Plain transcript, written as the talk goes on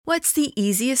What's the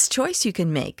easiest choice you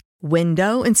can make?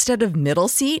 Window instead of middle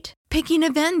seat? Picking a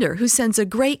vendor who sends a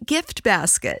great gift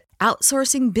basket?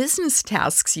 Outsourcing business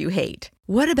tasks you hate?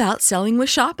 What about selling with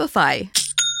Shopify?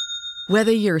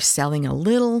 Whether you're selling a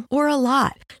little or a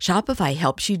lot, Shopify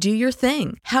helps you do your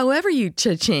thing, however you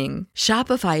cha-ching.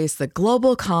 Shopify is the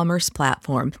global commerce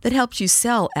platform that helps you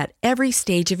sell at every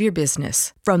stage of your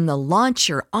business. From the launch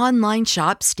your online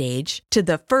shop stage to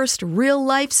the first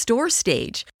real-life store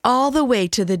stage, all the way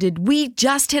to the did we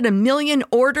just hit a million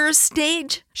orders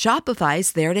stage.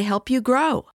 Shopify's there to help you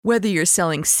grow. Whether you're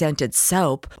selling scented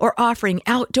soap or offering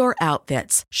outdoor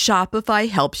outfits, Shopify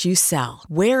helps you sell.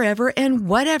 Wherever and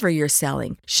whatever you're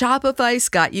selling, Shopify's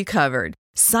got you covered.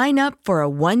 Sign up for a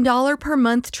 $1 per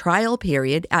month trial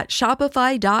period at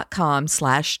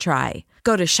shopify.com/try.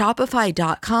 Go to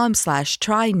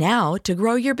shopify.com/try now to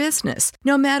grow your business,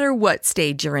 no matter what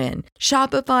stage you're in.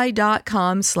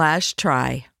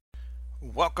 Shopify.com/try.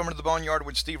 Welcome to the Boneyard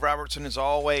with Steve Robertson. As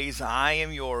always, I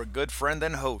am your good friend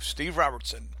and host, Steve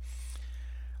Robertson.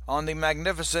 On the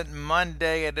magnificent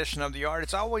Monday edition of the Yard,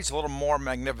 it's always a little more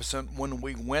magnificent when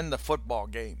we win the football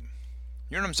game.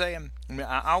 You know what I'm saying? I mean,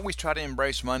 I always try to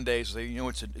embrace Mondays. You know,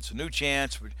 it's a new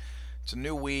chance. It's a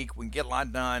new week. We can get a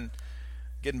lot done,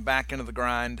 getting back into the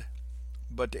grind.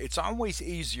 But it's always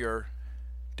easier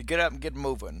to get up and get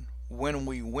moving when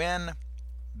we win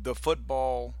the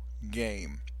football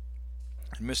game.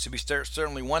 Mississippi State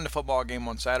certainly won the football game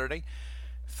on Saturday,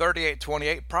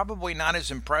 38-28. Probably not as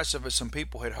impressive as some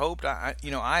people had hoped. I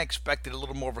expected a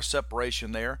little more of a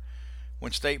separation there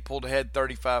when State pulled ahead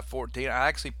 35-14. I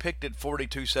actually picked it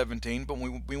 42-17, but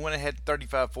we went ahead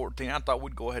 35-14. I thought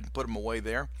we'd go ahead and put them away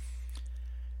there.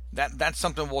 That's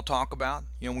something we'll talk about.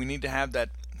 You know, we need to have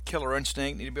that killer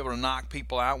instinct. Need to be able to knock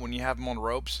people out when you have them on the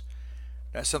ropes.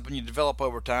 That's something you develop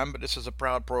over time, but this is a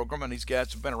proud program, and these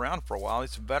guys have been around for a while.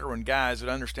 These are veteran guys that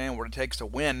understand what it takes to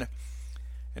win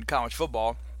in college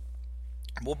football.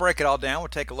 We'll break it all down. We'll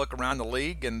take a look around the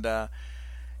league and a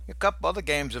couple other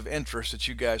games of interest that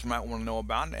you guys might want to know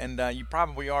about. And you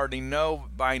probably already know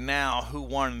by now who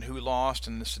won and who lost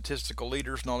and the statistical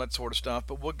leaders and all that sort of stuff,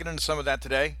 but we'll get into some of that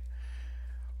today. I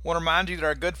want to remind you that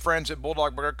our good friends at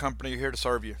Bulldog Burger Company are here to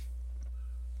serve you.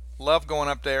 Love going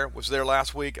up there. Was there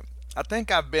last week. I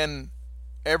think I've been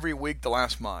every week the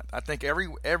last month. I think every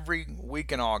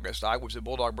week in August I was at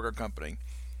Bulldog Burger Company.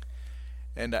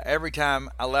 And every time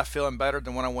I left feeling better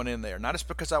than when I went in there. Not just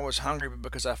because I was hungry, but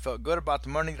because I felt good about the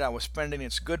money that I was spending.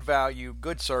 It's good value,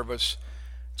 good service.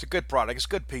 It's a good product. It's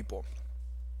good people.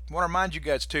 I want to remind you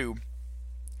guys, too,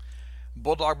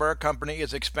 Bulldog Burger Company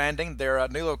is expanding. Their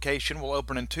new location will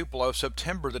open in Tupelo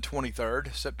September the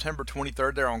 23rd. September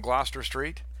 23rd, they're on Gloucester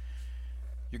Street.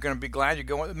 You're going to be glad you're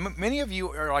going. Many of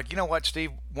you are like, you know what,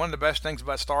 Steve? One of the best things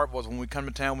about Start was when we come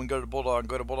to town, we can go to Bulldog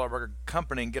Burger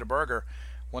Company and get a burger.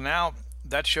 Well, now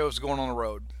that show's going on the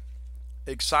road.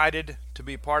 Excited to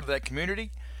be part of that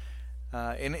community.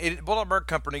 Bulldog Burger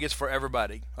Company is for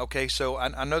everybody. Okay, so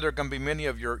I know there are going to be many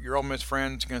of your Ole Miss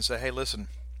friends going to say, hey, listen,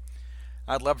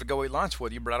 I'd love to go eat lunch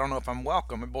with you, but I don't know if I'm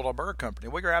welcome at Bulldog Burger Company.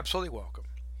 Well, you're absolutely welcome.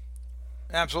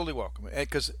 Absolutely welcome.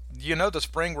 Because you know the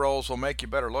spring rolls will make you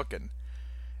better looking.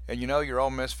 And you know your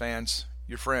Ole Miss fans,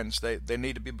 your friends, they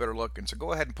need to be better looking. So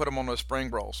go ahead and put them on those spring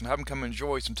rolls and have them come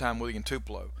enjoy some time with you in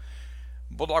Tupelo.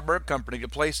 Bulldog Burger Company, the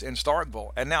place in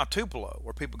Starkville, and now Tupelo,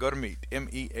 where people go to meet,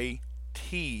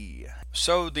 M-E-A-T.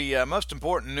 So the most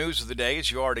important news of the day,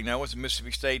 as you already know, is that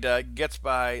Mississippi State gets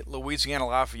by Louisiana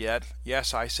Lafayette.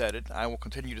 Yes, I said it. I will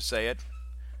continue to say it.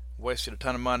 Wasted a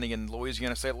ton of money in the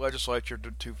Louisiana State Legislature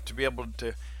to be able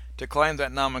to claim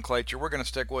that nomenclature. We're going to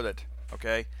stick with it,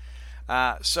 okay?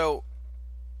 So,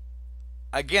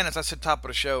 again, as I said top of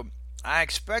the show, I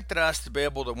expected us to be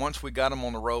able to, once we got them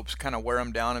on the ropes, kind of wear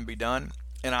them down and be done.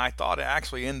 And I thought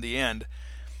actually in the end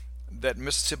that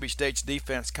Mississippi State's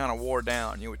defense kind of wore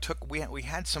down. You know, we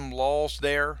had some lulls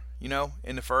there, you know,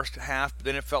 in the first half. But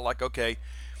then it felt like, okay,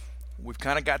 we've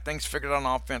kind of got things figured out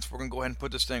on offense. We're going to go ahead and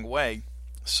put this thing away.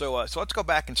 So let's go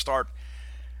back and start.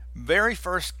 Very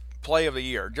first play of the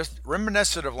year, just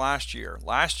reminiscent of last year.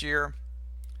 Last year,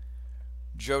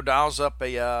 Joe dials up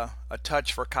a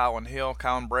touch for Kylan Hill.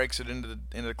 Kylan breaks it into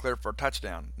the clear for a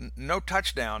touchdown. No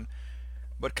touchdown,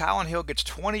 but Kylan Hill gets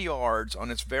 20 yards on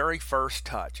its very first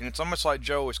touch. And it's almost like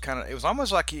Joe was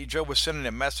Joe was sending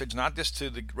a message, not just to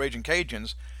the Raging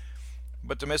Cajuns,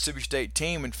 but the Mississippi State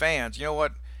team and fans. You know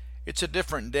what? It's a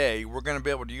different day. We're going to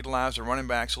be able to utilize the running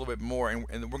backs a little bit more, and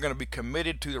we're going to be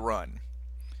committed to the run.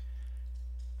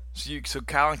 So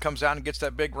Kylan comes out and gets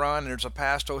that big run, and there's a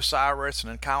pass to Osiris,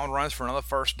 and then Kylan runs for another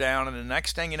first down, and the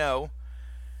next thing you know,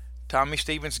 Tommy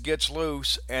Stevens gets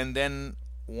loose, and then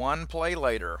one play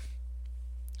later,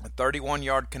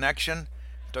 31-yard connection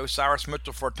to Osiris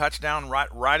Mitchell for a touchdown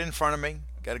right in front of me.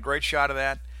 Got a great shot of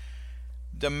that.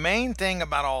 The main thing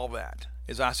about all that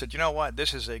is I said, you know what,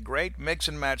 this is a great mix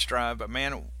and match drive, but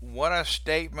man, what a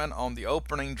statement on the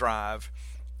opening drive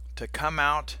to come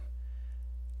out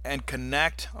and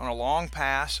connect on a long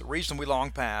pass, a reasonably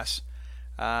long pass,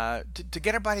 to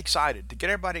get everybody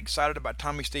excited, about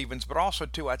Tommy Stevens, but also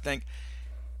too, I think,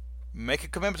 make a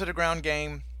commitment to the ground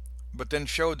game, but then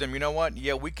show them, you know what,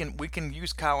 yeah, we can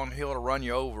use Colin Hill to run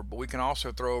you over, but we can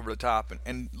also throw over the top.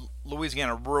 And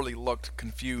Louisiana really looked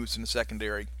confused in the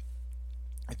secondary.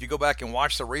 If you go back and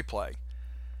watch the replay,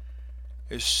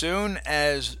 as soon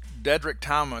as Dedrick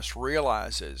Thomas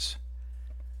realizes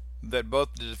that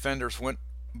both the defenders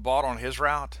bought on his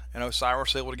route and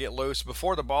Osiris able to get loose,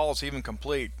 before the ball is even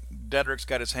complete, Dedrick's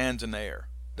got his hands in the air.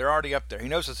 They're already up there. He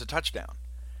knows it's a touchdown.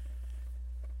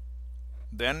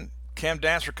 Then Cam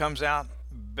Dancer comes out,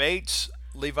 baits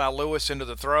Levi Lewis into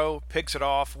the throw, picks it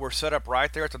off. We're set up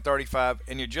right there at the 35,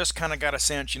 and you just kind of got a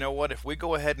sense, you know what, if we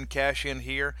go ahead and cash in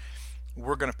here,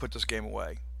 we're going to put this game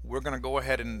away. We're going to go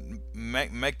ahead and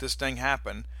make this thing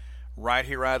happen right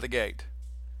here out of the gate.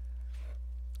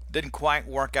 Didn't quite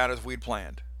work out as we'd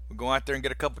planned. We go out there and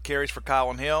get a couple of carries for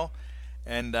Colin Hill,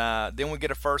 and then we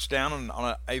get a first down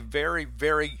on a very,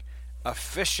 very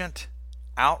efficient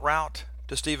out route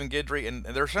to Stephen Guidry. And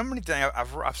there's so many things.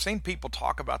 I've seen people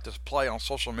talk about this play on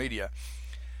social media.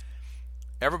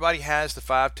 Everybody has the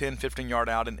 5, 10, 15-yard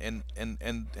out in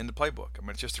the playbook. I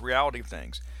mean, it's just the reality of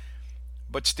things.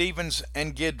 But Stevens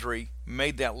and Guidry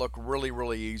made that look really,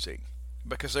 really easy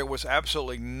because there was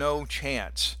absolutely no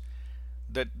chance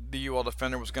that the UL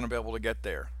defender was going to be able to get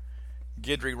there.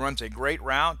 Guidry runs a great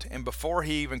route, and before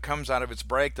he even comes out of his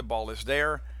break, the ball is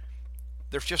there.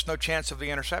 There's just no chance of the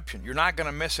interception. You're not going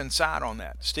to miss inside on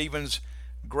that. Stevens,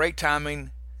 great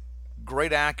timing,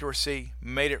 great accuracy,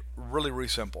 made it really, really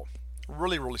simple.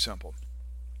 Really, really simple.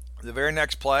 The very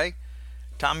next play,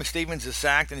 Tommy Stevens is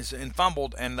sacked and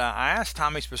fumbled, and I asked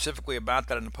Tommy specifically about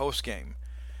that in the postgame.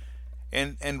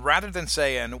 And rather than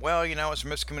saying, well, you know, it's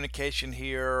miscommunication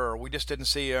here, or we just didn't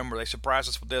see him, or they surprised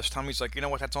us with this, Tommy's like, you know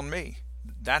what, that's on me.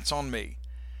 That's on me.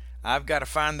 I've got to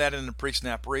find that in the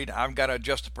pre-snap read. I've got to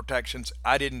adjust the protections.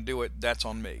 I didn't do it. That's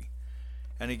on me.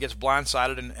 And he gets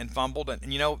blindsided and fumbled.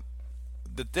 And, you know,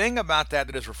 the thing about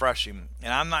that is refreshing,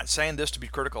 and I'm not saying this to be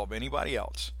critical of anybody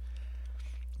else,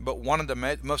 but one of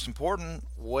the most important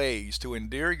ways to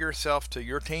endear yourself to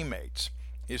your teammates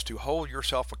is to hold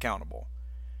yourself accountable.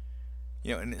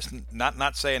 You know, and it's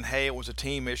not saying, hey, it was a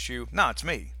team issue. No, it's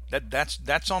me.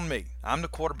 That's on me. I'm the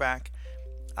quarterback.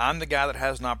 I'm the guy that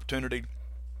has an opportunity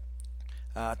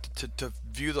to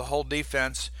view the whole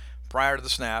defense prior to the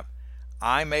snap.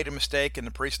 I made a mistake in the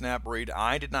pre-snap read.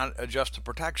 I did not adjust the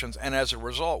protections, and as a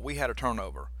result, we had a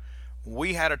turnover.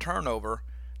 We had a turnover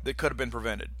that could have been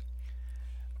prevented.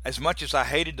 As much as I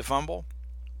hated the fumble,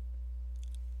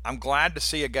 I'm glad to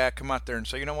see a guy come out there and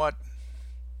say, you know what?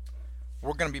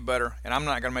 We're going to be better, and I'm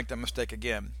not going to make that mistake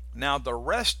again. Now, the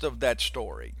rest of that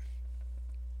story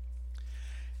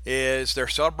is they're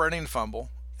celebrating the fumble,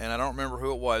 and I don't remember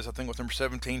who it was. I think it was number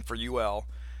 17 for UL.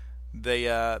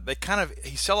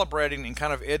 He's celebrating and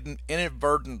kind of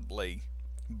inadvertently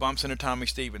bumps into Tommy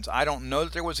Stevens. I don't know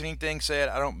that there was anything said.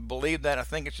 I don't believe that. I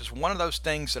think it's just one of those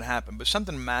things that happened, but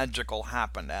something magical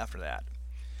happened after that.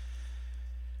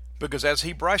 Because as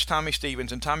he brushed Tommy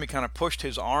Stevens and Tommy kind of pushed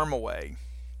his arm away,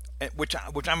 which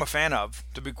I'm a fan of,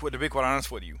 to be quite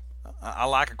honest with you. I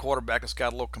like a quarterback that's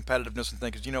got a little competitiveness and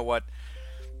things. You know what?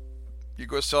 You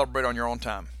go celebrate on your own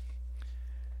time.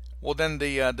 Well, then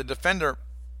the defender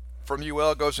from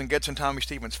UL goes and gets in Tommy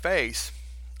Stevens' face,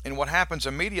 and what happens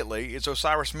immediately is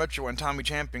Osiris Mitchell and Tommy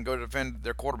Champion go to defend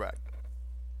their quarterback.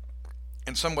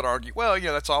 And some would argue, well,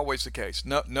 yeah, that's always the case.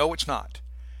 No, it's not.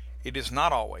 It is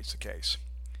not always the case.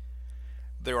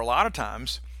 There are a lot of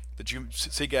times that you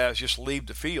see guys just leave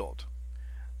the field.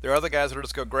 There are other guys that are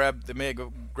just they may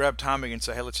go grab Tommy and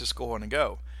say, hey, let's just go on and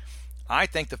go. I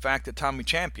think the fact that Tommy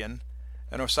Champion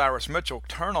and Osiris Mitchell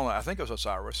turn on, I think it was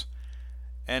Osiris,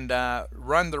 and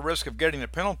run the risk of getting a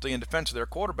penalty in defense of their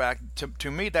quarterback,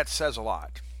 to me that says a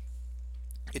lot.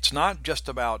 It's not just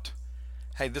about,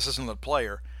 hey, this isn't a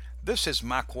player. This is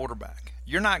my quarterback.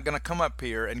 You're not going to come up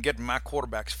here and get in my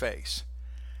quarterback's face.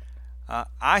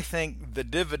 I think the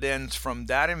dividends from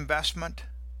that investment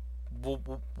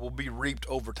will be reaped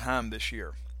over time this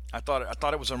year. I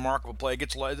thought it was a remarkable play.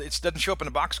 It doesn't show up in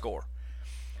the box score,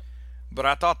 but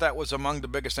I thought that was among the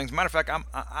biggest things. Matter of fact,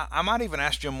 I might even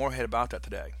ask Jim Moorhead about that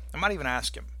today. I might even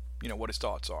ask him, what his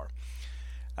thoughts are.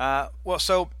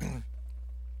 So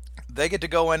they get to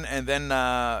go in, and then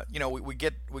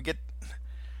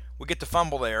we We get the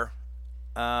fumble there.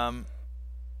 Didn't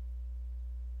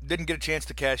get a chance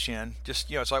to cash in.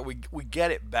 Just, it's like we get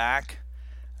it back.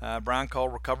 Brian Cole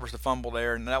recovers the fumble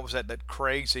there, and that was that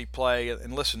crazy play.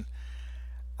 And listen,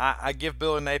 I give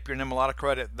Billy Napier and them a lot of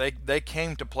credit. They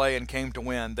came to play and came to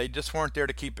win. They just weren't there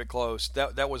to keep it close.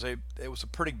 It was a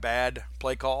pretty bad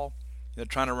play call.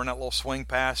 Trying to run that little swing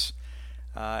pass,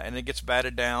 and it gets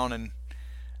batted down,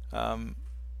 and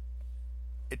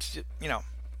it's just,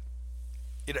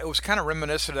 it was kind of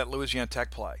reminiscent of that Louisiana Tech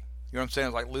play. You know what I'm saying?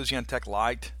 It's like Louisiana Tech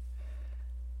light.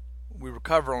 We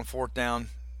recover on fourth down,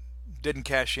 didn't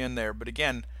cash in there, but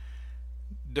again,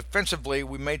 defensively,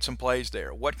 we made some plays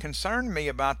there. What concerned me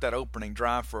about that opening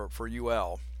drive for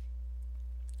UL,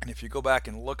 and if you go back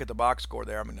and look at the box score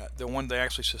there, I mean, the one they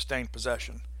actually sustained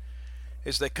possession,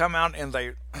 is they come out and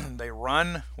they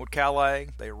run with Calais.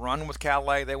 They run with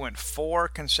Calais. They went 4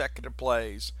 consecutive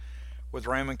plays with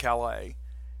Raymond Calais,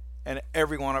 and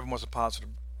every one of them was a positive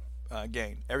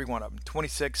gain. Every one of them,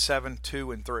 26, 7,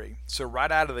 2, and 3. So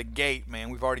right out of the gate, man,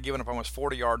 we've already given up almost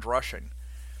 40 yards rushing.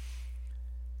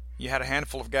 You had a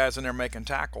handful of guys in there making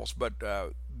tackles, but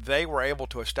they were able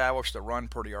to establish the run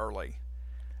pretty early.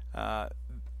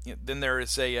 Then there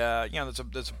is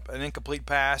there's an incomplete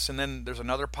pass, and then there's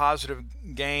another positive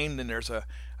gain. Then there's a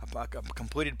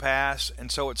completed pass,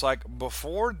 and so it's like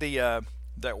before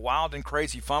that wild and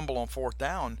crazy fumble on fourth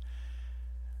down,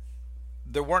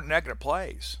 there weren't negative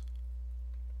plays.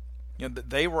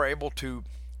 They were able to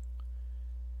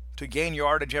gain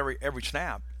yardage every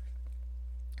snap.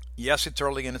 Yes, it's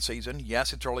early in the season.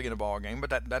 Yes, it's early in the ball game,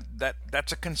 but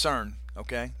that's a concern.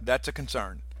 Okay, that's a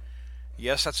concern.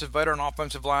 Yes, that's a veteran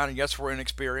offensive line, and yes, we're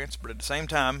inexperienced, but at the same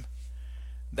time,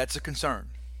 that's a concern.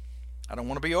 I don't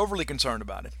want to be overly concerned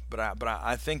about it, but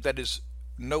I think that is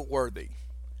noteworthy,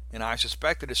 and I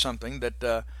suspect it is something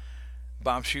that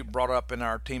Bob Shoop brought up in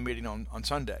our team meeting on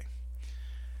Sunday.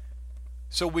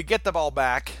 So we get the ball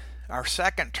back, our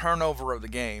second turnover of the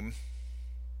game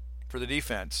for the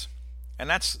defense, and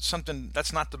that's something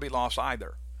that's not to be lost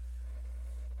either.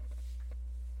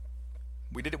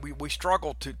 We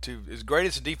struggled to as great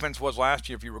as the defense was last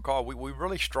year, if you recall, we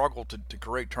really struggled to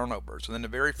create turnovers. And then the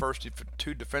very first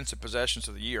 2 defensive possessions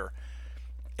of the year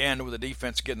end with the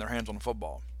defense getting their hands on the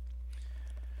football.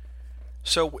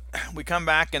 So we come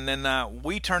back, and then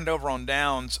we turned over on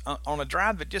downs on a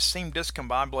drive that just seemed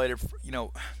discombobulated.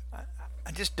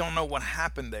 I just don't know what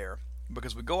happened there,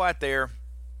 because we go out there,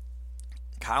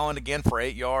 Kylan again for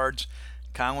 8 yards,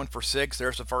 Kylan for 6,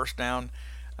 there's the first down.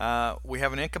 We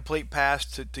have an incomplete pass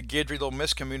to Guidry, little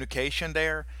miscommunication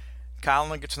there.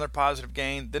 Kylan gets another positive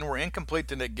gain. Then we're incomplete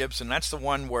to Nick Gibson. That's the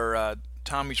one where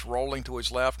Tommy's rolling to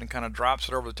his left and kind of drops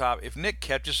it over the top. If Nick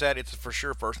catches that, it's for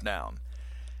sure first down.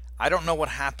 I don't know what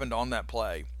happened on that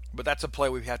play, but that's a play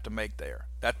we have to make there.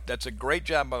 That's a great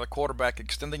job by the quarterback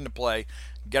extending the play,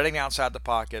 getting outside the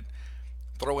pocket,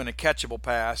 throwing a catchable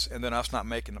pass, and then us not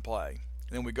making the play.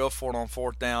 And then we go for it on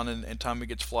fourth down, and Tommy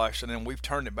gets flushed, and then we've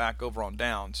turned it back over on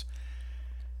downs.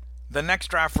 The next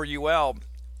drive for UL,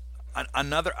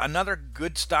 another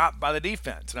good stop by the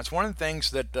defense. And that's one of the things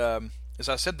that, as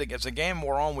I said, as the game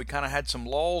wore on, we kind of had some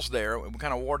lulls there. We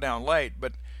kind of wore down late,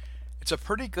 but it's a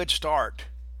pretty good start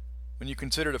when you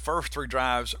consider the first 3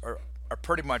 drives are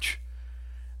pretty much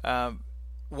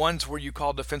ones where you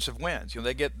call defensive wins.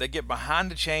 They get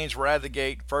behind the chains right out of the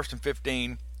gate, 1st and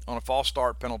 15 on a false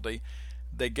start penalty.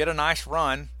 They get a nice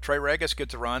run. Trey Regis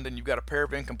gets a run. Then you've got a pair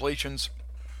of incompletions,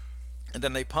 and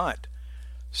then they punt.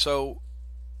 So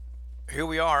here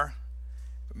we are,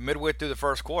 midway through the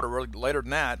first quarter, really later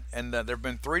than that, and there have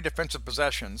been 3 defensive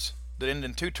possessions that end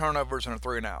in 2 turnovers and a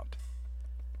 3 and out.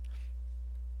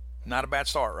 Not a bad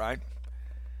start, right?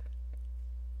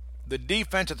 The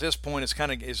defense at this point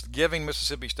is giving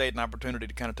Mississippi State an opportunity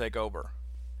to kind of take over,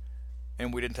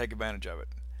 and we didn't take advantage of it.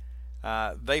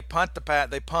 They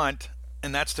punt,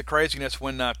 and that's the craziness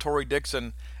when Torrey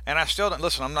Dixon, and I still don't,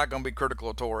 listen, I'm not going to be critical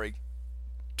of Torrey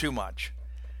too much,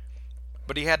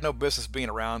 but he had no business being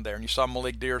around there. And you saw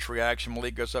Malik Deer's reaction.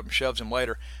 Malik goes up and shoves him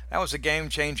later. That was a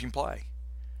game-changing play.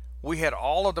 We had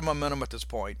all of the momentum at this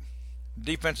point.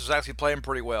 Defense is actually playing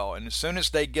pretty well, and as soon as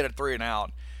they get a 3 and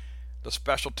out, the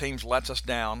special teams lets us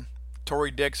down.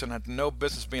 Torrey Dixon had no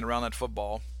business being around that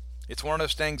football. It's one of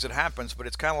those things that happens, but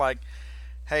it's kind of like,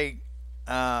 hey,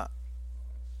 I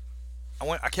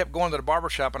kept going to the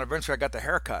barbershop, and eventually I got the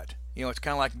haircut. It's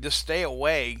kind of like, just stay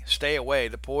away.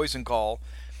 The poison call,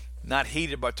 not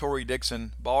heeded by Torrey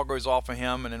Dixon. Ball goes off of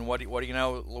him, and then what do you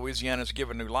know? Louisiana's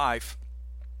given new life,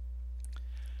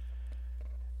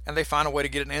 and they find a way to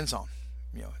get it in the end zone.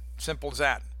 Simple as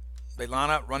that. They line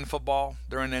up, run the football,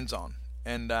 they're in the end zone,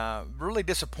 and really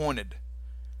disappointed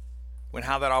when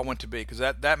how that all went to be, because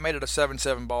that made it a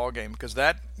 7-7 ball game, because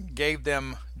that gave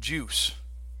them juice.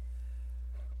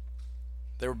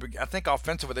 I think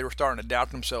offensively they were starting to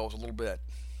doubt themselves a little bit.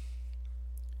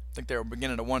 I think they were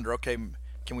beginning to wonder, okay,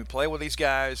 can we play with these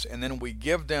guys? And then we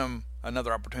give them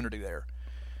another opportunity there.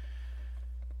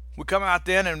 We come out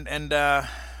then and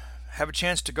have a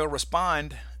chance to go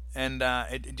respond, and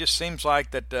it just seems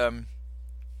like that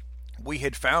we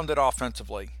had found it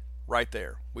offensively right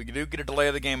there. We do get a delay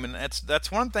of the game, and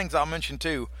that's one of the things I'll mention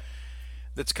too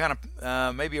that's kind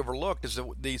of maybe overlooked is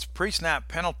these pre-snap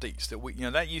penalties that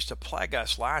that used to plague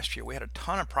us last year. We had a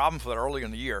ton of problems with it earlier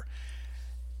in the year.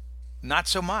 Not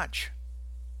so much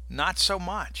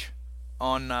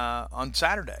on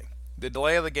Saturday. The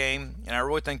delay of the game, and I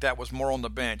really think that was more on the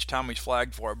bench. Tommy's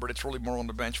flagged for it, but it's really more on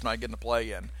the bench for not getting the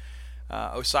play in.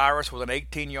 Osiris with an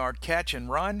 18-yard catch and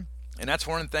run, and that's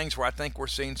one of the things where I think we're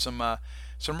seeing some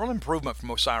real improvement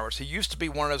from Osiris. He used to be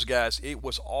one of those guys, it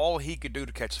was all he could do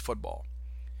to catch the football.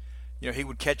 He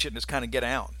would catch it and just kind of get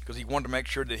out because he wanted to make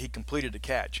sure that he completed the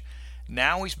catch.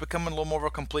 Now he's becoming a little more of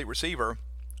a complete receiver,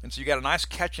 and so you got a nice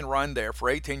catch and run there for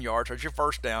 18 yards. There's your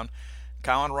first down.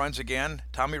 Colin runs again.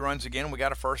 Tommy runs again. We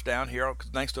got a first down here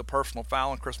thanks to a personal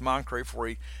foul on Chris Moncrief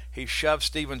where he shoved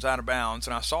Stevens out of bounds,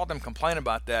 and I saw them complain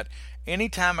about that.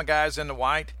 Anytime a guy's in the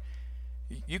white,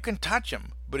 you can touch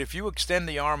him, but if you extend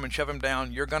the arm and shove him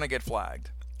down, you're going to get flagged.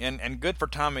 And good for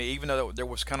Tommy, even though there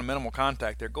was kind of minimal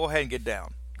contact there. Go ahead and get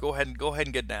down. Go ahead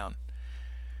and get down.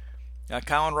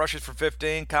 Colin rushes for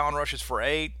 15. Colin rushes for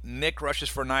 8. Nick rushes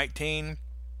for 19.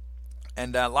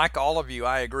 And like all of you,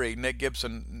 I agree. Nick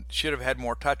Gibson should have had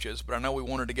more touches, but I know we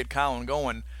wanted to get Colin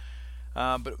going.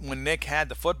 But when Nick had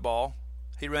the football,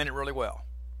 he ran it really well.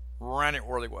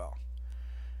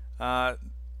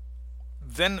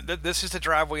 Then this is the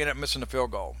drive we ended up missing the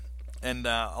field goal. And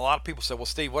a lot of people said, well,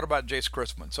 Steve, what about Jace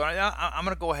Christman? So I'm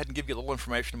going to go ahead and give you a little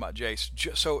information about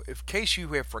Jace. So in case you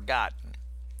have forgotten,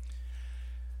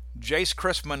 Jace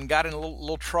Christman got in a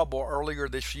little trouble earlier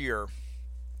this year.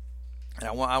 And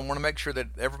I want to make sure that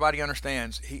everybody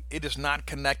understands it is not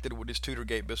connected with his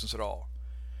Tutorgate business at all.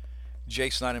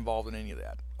 Jace's not involved in any of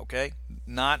that, okay?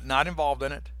 Not involved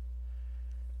in it.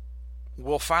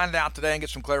 We'll find out today and get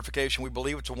some clarification. We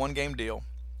believe it's a one-game deal.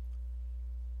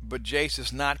 But Jace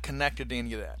is not connected to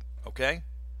any of that, okay?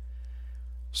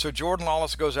 So Jordan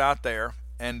Lawless goes out there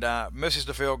and misses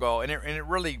the field goal. And it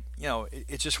really,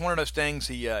 it's just one of those things.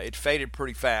 It faded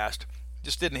pretty fast.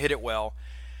 Just didn't hit it well.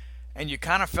 And you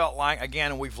kind of felt like,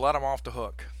 again, we've let him off the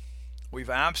hook. We've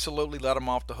absolutely let him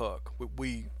off the hook.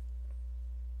 We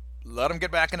let him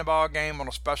get back in the ball game on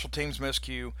a special teams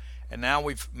miscue, and now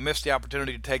we've missed the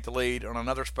opportunity to take the lead on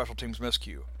another special teams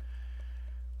miscue.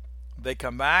 They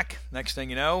come back. Next thing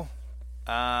you know,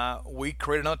 we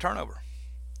create another turnover.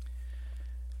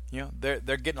 They're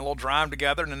getting a little drive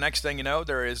together, and the next thing you know,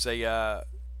 there is they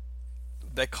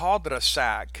called it a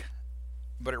sack,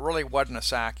 but it really wasn't a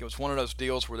sack. It was one of those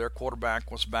deals where their quarterback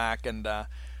was back and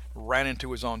ran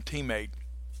into his own teammate,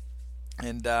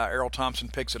 and Errol Thompson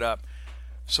picks it up.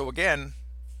 So again,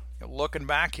 looking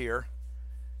back here,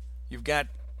 you've got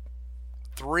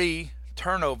 3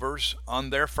 turnovers on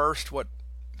their first,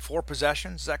 4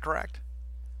 possessions, is that correct?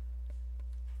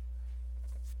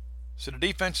 So the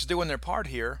defense is doing their part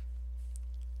here,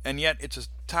 and yet it's a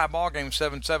tie ball game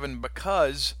 7-7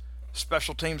 because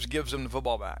special teams gives them the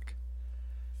football back.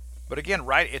 But again,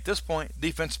 right at this point,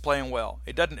 defense is playing well.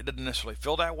 It doesn't necessarily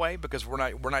feel that way because we're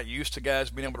not used to guys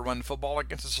being able to run the football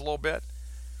against us a little bit.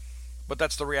 But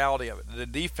that's the reality of it. The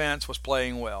defense was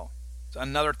playing well. It's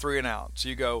another 3 and out. So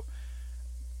you go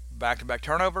back-to-back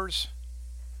turnovers.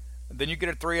 Then you get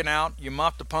a 3 and out. You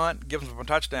muff the punt, give them a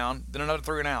touchdown. Then another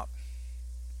 3 and out.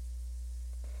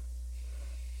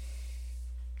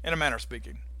 In a manner of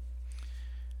speaking.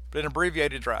 But an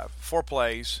abbreviated drive. 4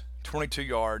 plays, 22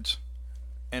 yards,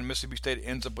 and Mississippi State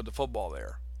ends up with the football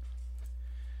there.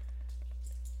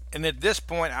 And at this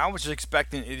point, I was just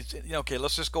expecting, okay,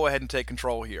 let's just go ahead and take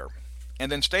control here.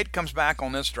 And then State comes back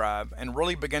on this drive and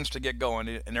really begins to get going.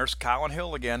 And there's Colin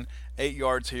Hill again, 8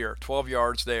 yards here, 12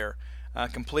 yards there.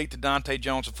 Complete to Dante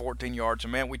Jones at 14 yards.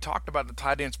 And, man, we talked about the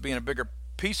tight ends being a bigger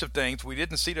piece of things. We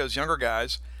didn't see those younger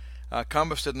guys.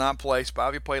 Cumbus did not play.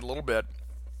 Spivey played a little bit.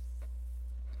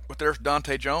 But there's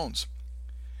Dante Jones.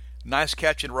 Nice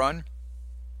catch and run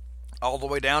all the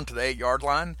way down to the 8-yard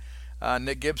line.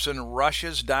 Nick Gibson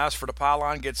rushes, dives for the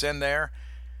pylon, gets in there.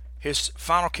 His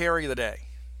final carry of the day.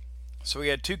 So he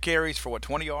had 2 carries for,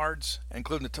 20 yards,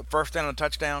 including the first down and a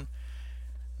touchdown.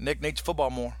 Nick needs football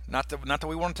more. Not that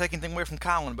we want to take anything away from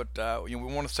Colin, but we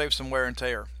want to save some wear and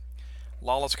tear.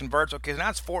 Lawless converts. Okay, so now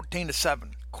it's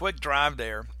 14-7. Quick drive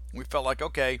there. We felt like,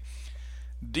 okay,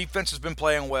 Defense has been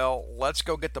playing well. Let's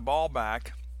go get the ball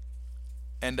back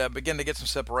and begin to get some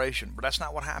separation. But that's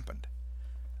not what happened.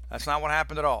 That's not what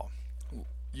happened at all.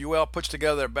 UL puts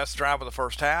together their best drive of the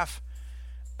first half.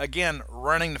 Again,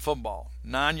 running the football.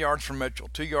 9 yards from Mitchell,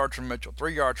 2 yards from Mitchell,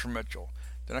 3 yards from Mitchell.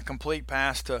 Then a complete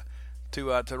pass to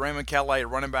Raymond Calais,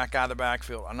 running back out of the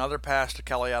backfield. Another pass to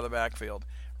Calais out of the backfield.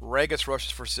 Regas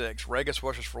rushes for 6. Regas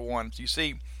rushes for 1. So you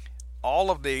see all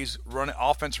of these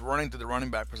offense running to the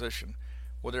running back position,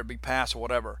 whether it be pass or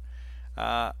whatever.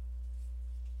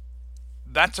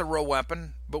 That's a real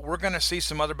weapon, but we're going to see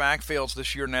some other backfields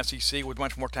this year in SEC with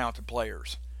much more talented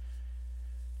players.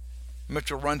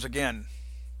 Mitchell runs again,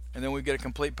 and then we get a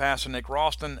complete pass to Nick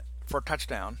Ralston for a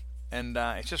touchdown. And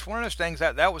it's just one of those things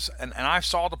that was, and I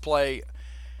saw the play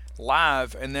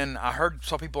live, and then I heard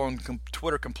some people on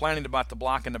Twitter complaining about the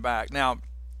block in the back. Now,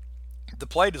 the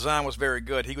play design was very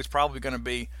good. He was probably going to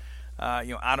be,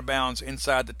 out of bounds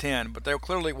inside the 10, but there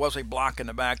clearly was a block in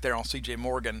the back there on C.J.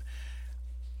 Morgan.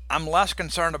 I'm less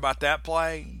concerned about that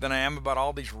play than I am about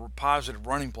all these positive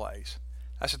running plays.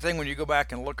 That's the thing when you go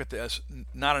back and look at this.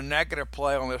 Not a negative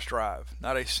play on this drive.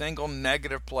 Not a single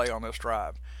negative play on this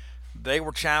drive. They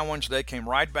were challenged. They came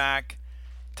right back,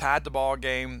 tied the ball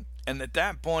game, and at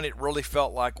that point it really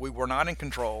felt like we were not in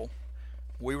control.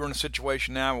 We were in a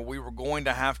situation now where we were going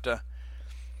to have to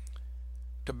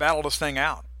battle this thing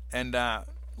out. And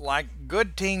like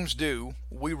good teams do,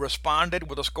 we responded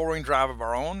with a scoring drive of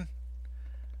our own.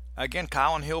 Again,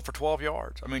 Colin Hill for 12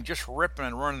 yards. I mean, just ripping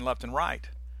and running left and right.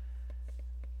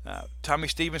 Tommy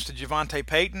Stevens to Javonte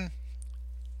Payton.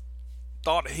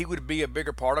 Thought he would be a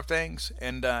bigger part of things.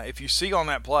 And if you see on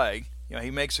that play, he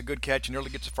makes a good catch and nearly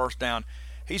gets a first down.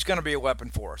 He's going to be a weapon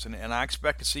for us. And I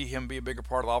expect to see him be a bigger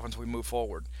part of the offense as we move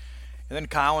forward. And then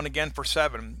Colin again for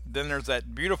 7. Then there's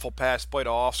that beautiful pass play to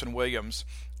Austin Williams.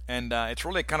 And it's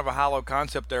really kind of a hollow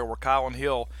concept there where Colin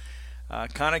Hill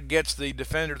kind of gets the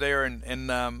defender there in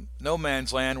no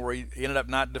man's land where he ended up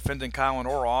not defending Colin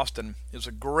or Austin. It was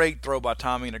a great throw by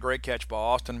Tommy and a great catch by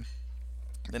Austin.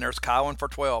 Then there's Colin for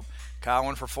 12,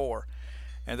 Colin for 4.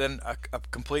 And then a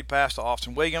complete pass to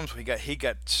Austin Williams. He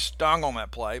got stung on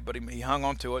that play, but he hung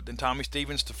on to it. Then Tommy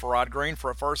Stevens to Farrod Green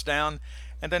for a first down.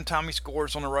 And then Tommy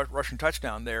scores on a rushing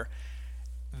touchdown there.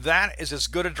 That is as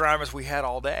good a drive as we had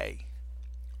all day.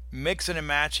 Mixing and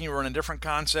matching, running different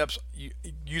concepts,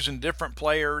 using different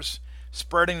players,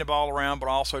 spreading the ball around, but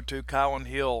also to Colin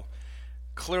Hill,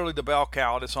 clearly the bell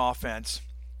cow of this offense,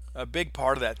 a big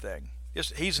part of that thing.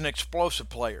 He's an explosive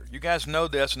player. You guys know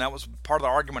this, and that was part of the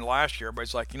argument last year. But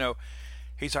it's like,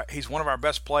 he's one of our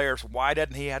best players. Why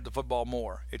doesn't he have the football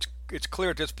more? It's clear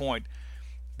at this point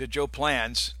that Joe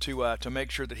plans to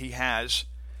make sure that he has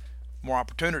more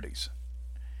opportunities.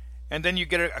 And then you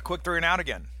get a quick 3-and-out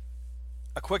again.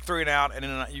 A quick 3-and-out, and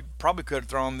then you probably could have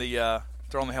thrown the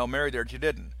Hail Mary there, but you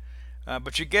didn't.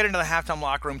 But you get into the halftime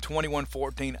locker room,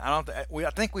 21-14. I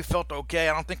think we felt okay.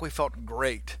 I don't think we felt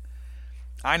great.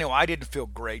 I know I didn't feel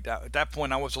great. At that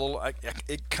point, I was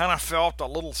it kind of felt a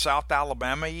little South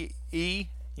Alabama-y. You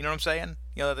know what I'm saying?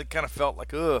 It kind of felt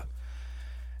like, ugh.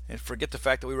 And forget the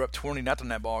fact that we were up 20-0 in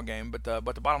that ball game. But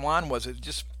the bottom line was it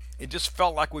just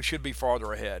felt like we should be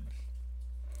farther ahead.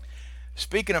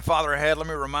 Speaking of farther ahead, let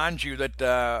me remind you that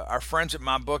our friends at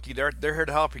MyBookie, they're here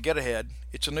to help you get ahead.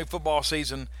 It's a new football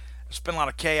season. There's been a lot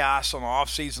of chaos on the off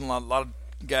season, a lot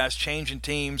of guys changing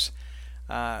teams.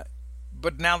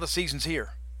 But now the season's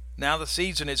here. Now the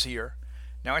season is here.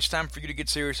 Now it's time for you to get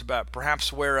serious about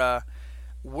perhaps where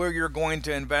you're going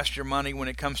to invest your money when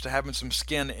it comes to having some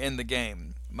skin in the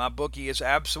game. MyBookie is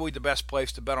absolutely the best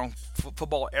place to bet on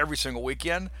football every single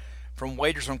weekend. From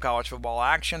wagers on college football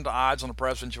action to odds on the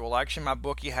presidential election,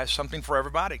 MyBookie has something for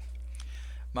everybody.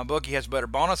 MyBookie has better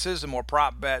bonuses and more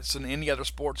prop bets than any other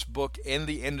sports book in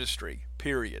the industry,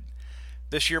 period.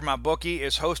 This year, MyBookie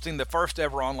is hosting the first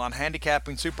ever online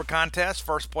handicapping super contest.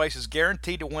 First place is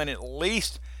guaranteed to win at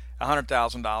least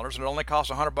 $100,000, and it only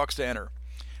costs $100 to enter.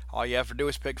 All you have to do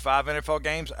is pick 5 NFL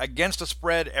games against the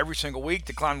spread every single week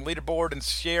to climb the leaderboard and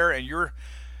share in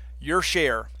your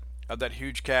share of that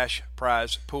huge cash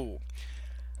prize pool.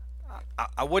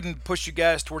 I wouldn't push you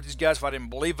guys toward these guys if I didn't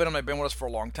believe in them. They've been with us for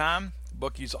a long time.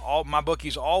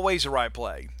 MyBookie's always the right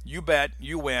play. You bet,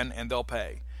 you win, and they'll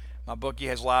pay. MyBookie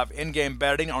has live in-game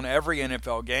betting on every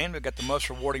NFL game. They've got the most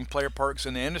rewarding player perks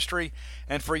in the industry.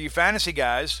 And for you fantasy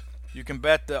guys, you can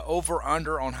bet the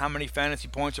over-under on how many fantasy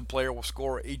points a player will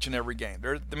score each and every game.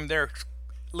 They're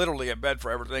literally a bet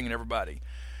for everything and everybody.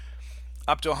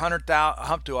 Up to 1,000,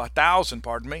 up to 1,000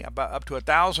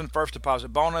 first deposit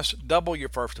bonus. Double your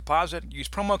first deposit. Use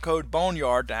promo code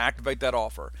Boneyard to activate that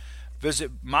offer.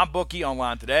 Visit MyBookie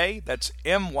online today. That's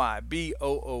MYBOOKIE.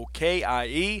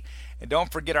 And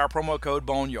don't forget our promo code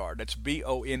Boneyard. That's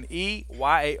BONEYARD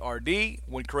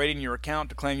when creating your account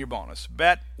to claim your bonus.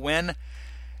 Bet, win,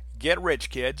 get rich,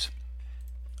 kids.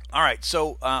 All right,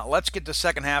 so let's get to the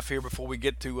second half here before we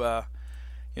get to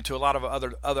into a lot of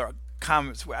other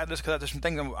comments. There's some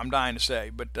things I'm dying to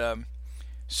say. But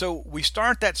so we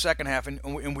start that second half,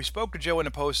 and we spoke to Joe in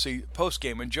the post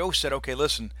game, and Joe said, okay,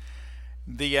 listen,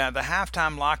 the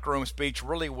halftime locker room speech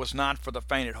really was not for the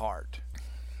faint at heart.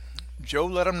 Joe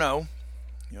let him know,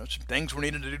 some things we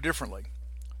needed to do differently,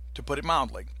 to put it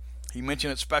mildly. He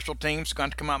mentioned that special teams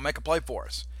going to come out and make a play for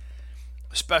us.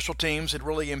 Special teams had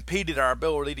really impeded our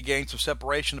ability to gain some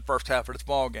separation in the first half of this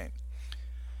ball game.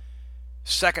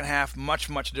 Second half, much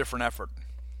different effort.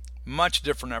 Much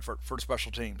different effort for the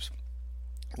special teams.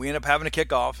 We end up having a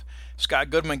kickoff. Scott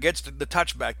Goodman gets the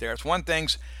touchback there. It's one thing.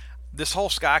 This whole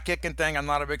sky kicking thing, I'm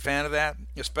not a big fan of that,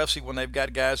 especially when they've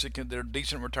got guys that they're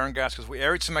decent return guys. Because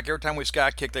every time we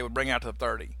sky kick, they would bring out to the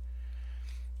 30.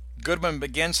 Goodman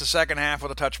begins the second half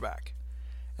with a touchback,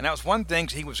 and that was one thing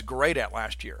he was great at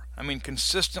last year. I mean,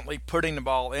 consistently putting the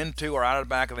ball into or out of the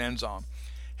back of the end zone.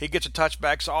 He gets a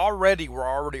touchback, so we're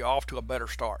already off to a better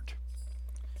start.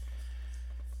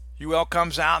 UL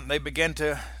comes out and they begin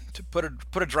to put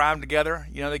a drive together.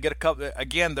 They get a couple.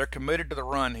 Again, they're committed to the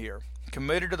run here.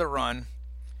 Committed to the run.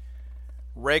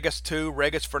 Regas 2,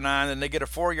 Regas for 9. Then they get a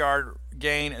 4-yard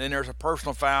gain, and then there's a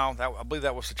personal foul. I believe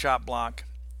that was the chop block.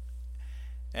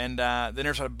 And then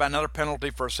there's another penalty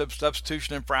for a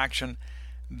substitution infraction.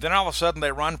 Then all of a sudden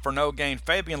they run for no gain.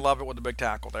 Fabian Lovett with the big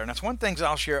tackle there. And that's one thing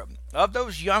I'll share. Of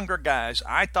those younger guys,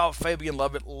 I thought Fabian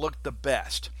Lovett looked the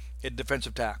best at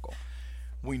defensive tackle.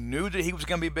 We knew that he was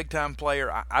going to be a big-time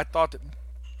player. I thought that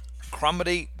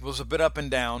Crumedy was a bit up and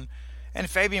down. And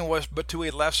Fabian was, but to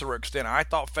a lesser extent. I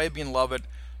thought Fabian Lovett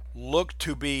looked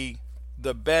to be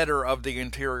the better of the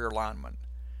interior linemen.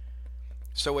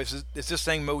 So as this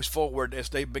thing moves forward, as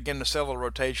they begin to settle the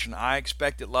rotation, I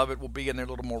expect that Lovett will be in there a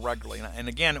little more regularly. And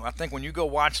again, I think when you go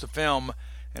watch the film,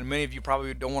 and many of you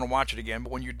probably don't want to watch it again,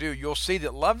 but when you do, you'll see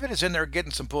that Lovett is in there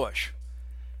getting some push.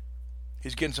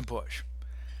 He's getting some push.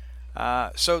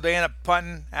 So they end up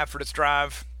punting after this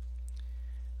drive.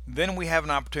 Then we have an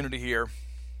opportunity here,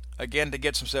 again, to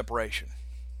get some separation.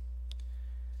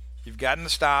 You've gotten the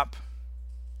stop,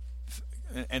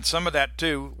 and some of that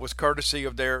too was courtesy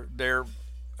of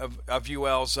of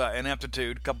UL's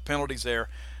ineptitude. A couple penalties there.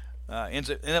 End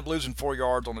up losing 4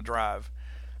 yards on the drive.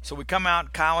 So we come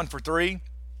out, Kylan for 3,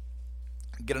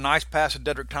 get a nice pass to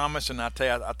Dedrick Thomas, and I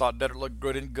tell you, I thought Dedrick looked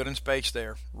good in space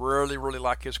there. Really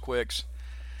like his quicks.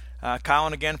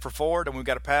 Kylan again for 4, and we've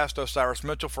got a pass to Osiris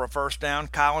Mitchell for a first down.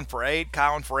 Kylan for 8,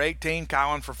 Kylan for 18,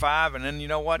 Kylan for 5, and then you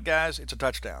know what, guys? It's a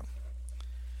touchdown.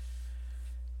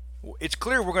 It's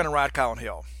clear we're going to ride Kylan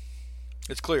Hill.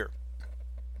 It's clear.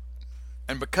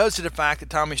 And because of the fact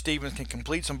that Tommy Stevens can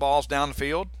complete some balls down the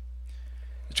field,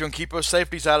 it's going to keep those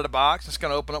safeties out of the box. It's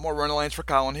going to open up more running lanes for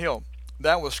Kylan Hill.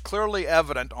 That was clearly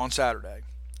evident on Saturday.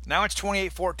 Now it's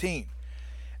 28-14.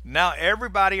 Now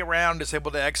everybody around is able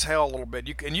to exhale a little bit.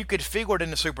 You could feel it in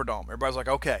the Superdome. Everybody's like,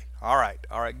 okay, all right,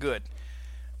 good.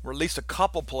 We're at least a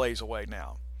couple plays away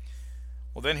now.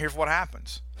 Well, then here's what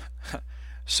happens.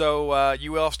 So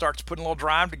UL starts putting a little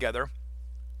drive together,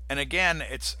 and again,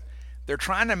 they're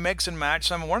trying to mix and match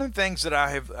some. One of the things that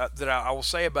I will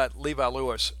say about Levi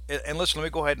Lewis, and listen, let me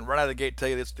go ahead and right out of the gate tell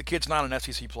you this: the kid's not an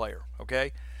SEC player.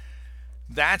 Okay.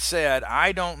 That said,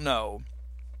 I don't know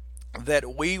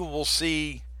that we will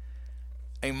see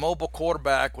a mobile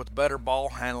quarterback with better ball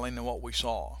handling than what we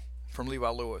saw from Levi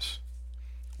Lewis.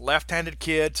 Left-handed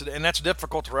kids, and that's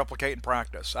difficult to replicate in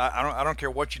practice. I don't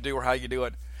care what you do or how you do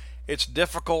it. It's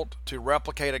difficult to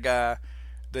replicate a guy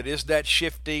that is that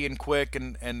shifty and quick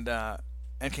and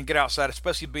can get outside,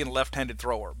 especially being a left-handed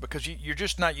thrower, because you're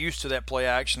just not used to that play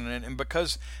action. And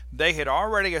because they had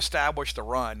already established the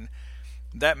run,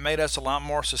 that made us a lot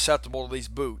more susceptible to these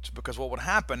boots, because what would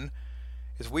happen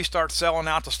is we start selling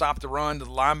out to stop the run, the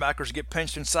linebackers get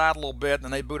pinched inside a little bit, and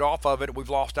then they boot off of it, we've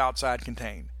lost outside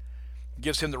contain.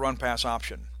 Gives him the run-pass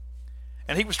option.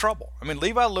 And he was trouble. I mean,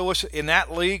 Levi Lewis, in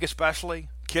that league especially,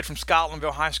 kid from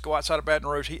Scotlandville High School outside of Baton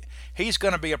Rouge, he's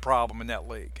going to be a problem in that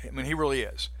league. I mean, he really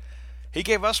is. He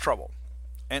gave us trouble.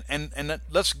 And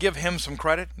let's give him some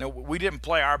credit. Now, we didn't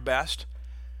play our best,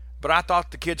 but I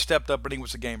thought the kid stepped up and he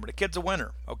was a gamer. The kid's a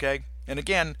winner, okay? And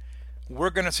again, we're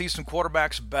going to see some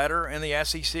quarterbacks better in the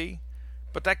SEC,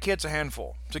 but that kid's a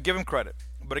handful, so give him credit.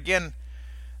 But again,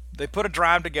 they put a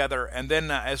drive together, and then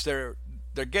as they're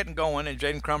they're getting going, and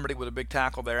Jaden Crumberty with a big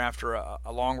tackle there after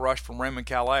a long rush from Raymond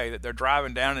Calais. That they're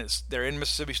driving down, and they're in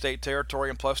Mississippi State territory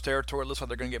and plus territory. It looks like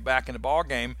they're going to get back in the ball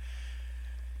game.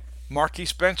 Marquis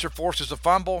Spencer forces a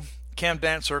fumble. Cam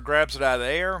Dancer grabs it out of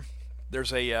the air.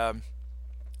 There's a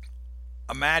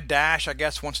mad dash, I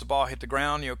guess, once the ball hit the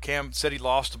ground. Cam said he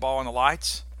lost the ball in the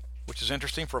lights, which is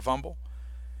interesting for a fumble.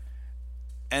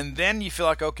 And then you feel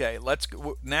like, okay,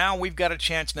 now we've got a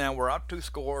chance now. We're up 2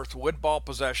 scores with ball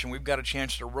possession. We've got a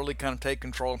chance to really kind of take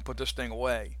control and put this thing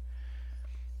away.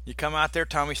 You come out there,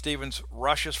 Tommy Stevens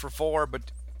rushes for 4,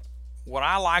 but what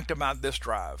I liked about this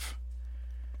drive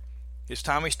is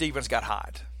Tommy Stevens got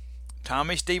hot.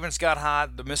 Tommy Stevens got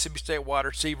hot. The Mississippi State wide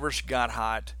receivers got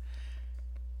hot.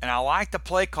 And I like the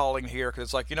play calling here because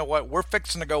it's like, you know what? We're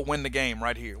fixing to go win the game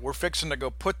right here. We're fixing to go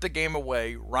put the game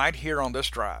away right here on this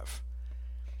drive.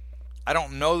 I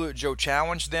don't know that Joe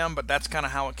challenged them, but that's kind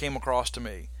of how it came across to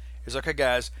me. He's like, okay,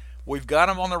 guys, we've got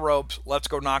them on the ropes. Let's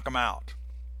go knock them out.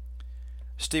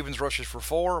 Stevens rushes for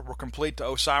 4. We're complete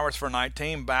to Osiris for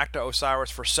 19. Back to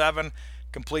Osiris for 7.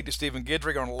 Complete to Stephen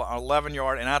Guidry on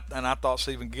 11-yard, and I thought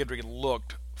Stephen Guidry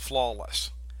looked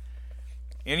flawless.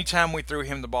 Anytime we threw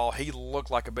him the ball, he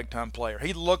looked like a big-time player.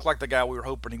 He looked like the guy we were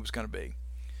hoping he was going to be.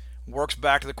 Works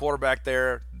back to the quarterback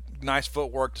there. Nice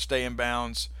footwork to stay in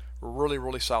bounds. Really,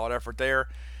 really solid effort there.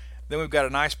 Then we've got a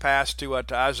nice pass to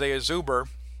Isaiah Zuber,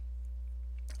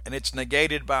 and it's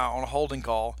negated on a holding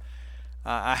call.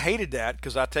 I hated that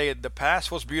because I tell you, the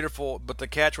pass was beautiful, but the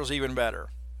catch was even better.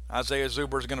 Isaiah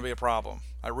Zuber is going to be a problem,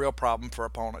 a real problem for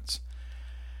opponents.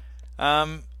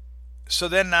 So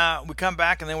then we come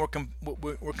back, and then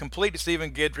we're complete to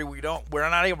Stephen Guidry. We're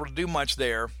not able to do much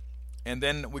there, and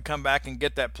then we come back and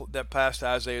get that pass to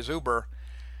Isaiah Zuber.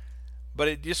 But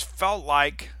it just felt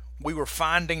like we were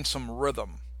finding some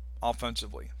rhythm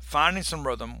offensively, finding some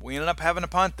rhythm. We ended up having a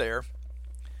punt there.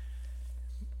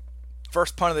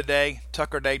 First punt of the day,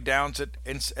 Tucker Day downs it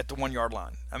at the 1-yard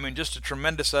line. I mean, just a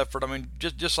tremendous effort. I mean,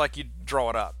 just like you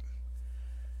draw it up.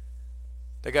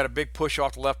 They got a big push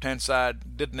off the left-hand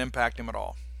side. Didn't impact him at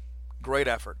all. Great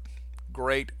effort.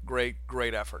 Great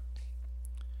effort.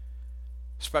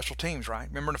 Special teams, right?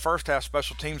 Remember in the first half,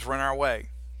 special teams were in our way.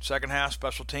 Second half,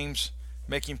 special teams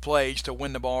making plays to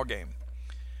win the ball game.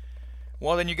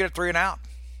 Well, then you get a 3 and out.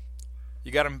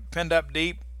 You got them pinned up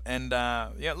deep. And,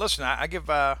 listen, I give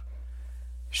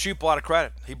Shoop a lot of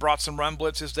credit. He brought some run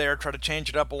blitzes there, tried to change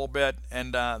it up a little bit,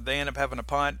 and they end up having a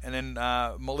punt. And then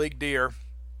Malik Deer,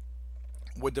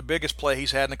 with the biggest play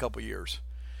he's had in a couple years,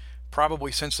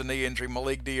 probably since the knee injury,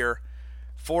 Malik Deer,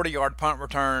 40-yard punt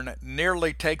return,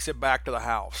 nearly takes it back to the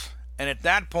house. And at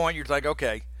that point, you're like,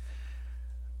 okay,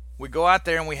 we go out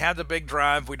there and we have the big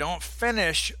drive. We don't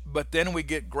finish, but then we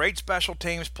get great special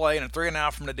teams play and a 3 and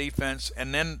out from the defense,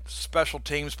 and then special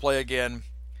teams play again.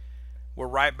 We're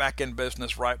right back in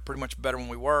business, right? Pretty much better than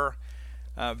we were.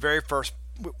 Very first,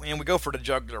 and we go for the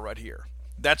jugular right here.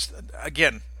 That's,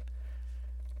 again,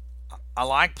 I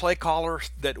like play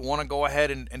callers that want to go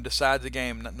ahead and decide the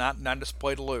game, not just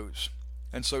play to lose.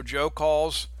 And so Joe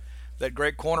calls that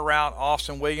great corner route,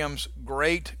 Austin Williams.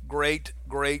 Great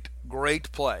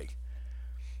play.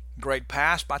 Great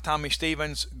pass by Tommy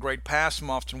Stevens. Great pass from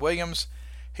Austin Williams.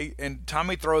 And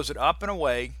Tommy throws it up and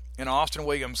away, and Austin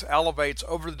Williams elevates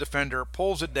over the defender,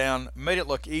 pulls it down, made it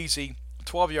look easy.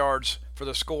 12 yards for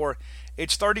the score.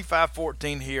 It's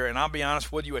 35-14 here, and I'll be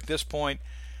honest with you, at this point,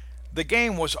 the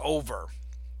game was over.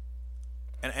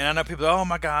 And I know people, oh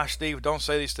my gosh, Steve, don't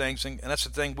say these things. And that's the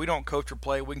thing, we don't coach or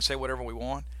play. We can say whatever we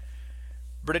want.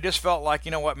 But it just felt like,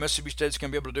 you know what, Mississippi State's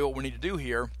going to be able to do what we need to do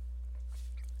here.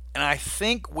 And I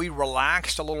think we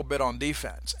relaxed a little bit on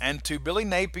defense. And to Billy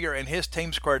Napier and his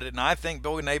team's credit, and I think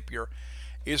Billy Napier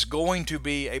is going to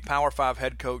be a Power 5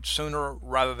 head coach sooner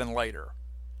rather than later.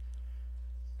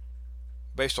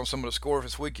 Based on some of the scores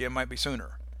this weekend, it might be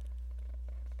sooner.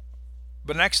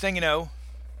 But next thing you know,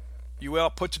 UL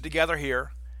puts it together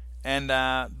here, and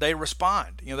they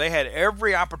respond. You know, they had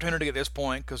every opportunity at this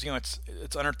point because, you know,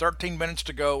 it's under 13 minutes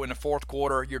to go in the fourth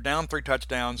quarter. You're down 3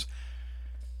 touchdowns.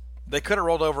 They could have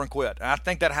rolled over and quit. And I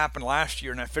think that happened last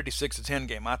year in that 56-10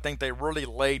 game. I think they really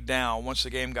laid down once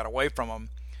the game got away from them.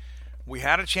 We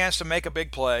had a chance to make a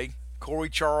big play. Corey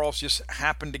Charles just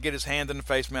happened to get his hand in the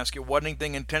face mask. It wasn't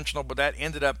anything intentional, but that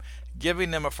ended up giving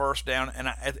them a first down. And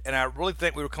I really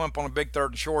think we were coming up on a big 3rd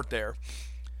and short there.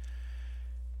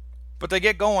 But they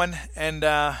get going, and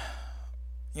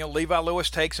Levi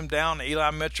Lewis takes him down. Eli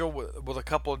Mitchell with a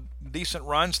couple of decent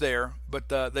runs there, but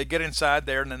they get inside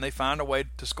there, and then they find a way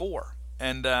to score.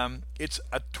 And it's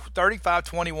a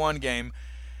 35-21 game,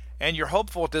 and you're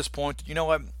hopeful at this point that, you know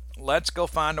what, let's go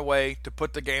find a way to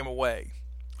put the game away.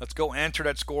 Let's go answer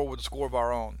that score with a score of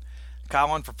our own.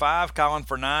 Colin for 5, Colin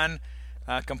for 9,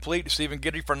 complete. Stephen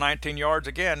Gidry for 19 yards.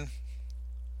 Again,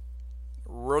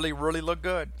 really, really looked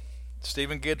good.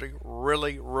 Stephen Gidry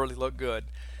really, really looked good.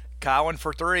 Colin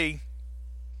for 3.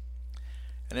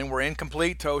 And then we're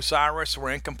incomplete to Osiris. We're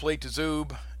incomplete to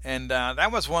Zub. And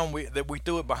that was one that we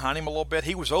threw it behind him a little bit.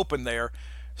 He was open there.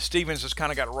 Stevens just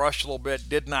kind of got rushed a little bit,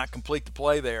 did not complete the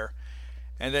play there.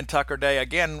 And then Tucker Day,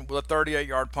 again, with a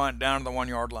 38-yard punt down to the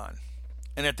 1-yard line.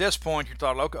 And at this point, you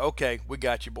thought, okay, we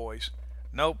got you, boys.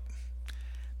 Nope.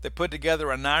 They put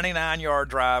together a 99-yard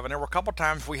drive, and there were a couple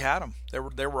times we had them.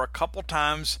 There were a couple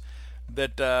times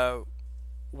that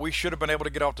we should have been able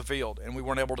to get off the field, and we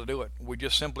weren't able to do it. We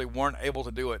just simply weren't able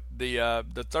to do it. The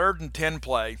 3rd and 10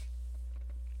 play,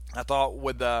 I thought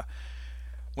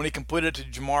when he completed to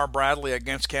Jamar Bradley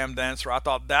against Cam Dancer, I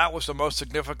thought that was the most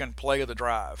significant play of the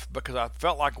drive, because I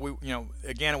felt like we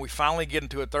finally get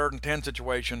into a 3rd and 10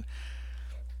 situation.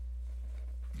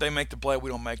 They make the play, we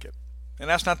don't make it. And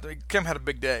that's not Cam had a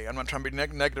big day. I'm not trying to be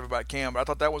negative about Cam, but I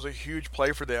thought that was a huge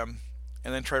play for them.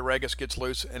 And then Trey Regis gets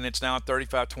loose, and it's now a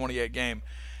 35-28 game.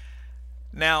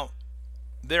 Now,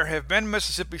 there have been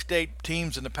Mississippi State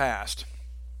teams in the past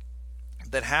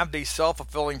that have these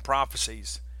self-fulfilling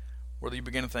prophecies where you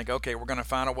begin to think, okay, we're going to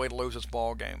find a way to lose this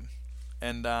ball game.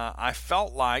 And I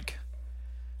felt like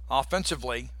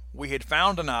offensively we had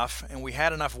found enough and we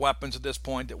had enough weapons at this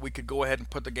point that we could go ahead and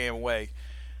put the game away.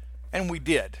 And we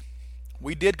did.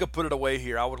 We did go put it away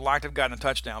here. I would like to have gotten a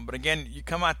touchdown. But again, you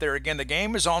come out there, again, the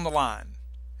game is on the line.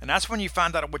 And that's when you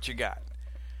find out what you got.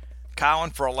 Cowan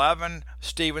for 11,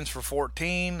 Stevens for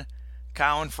 14,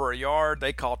 Cowan for a yard.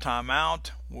 They call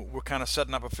timeout. We're kind of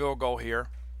setting up a field goal here.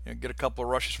 Get a couple of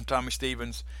rushes from Tommy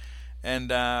Stevens. And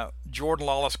Jordan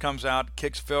Lawless comes out,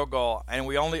 kicks a field goal. And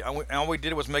all we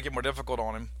did was make it more difficult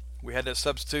on him. We had that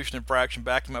substitution infraction,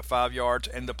 backed him up 5 yards.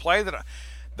 And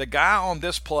the guy on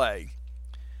this play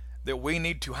that we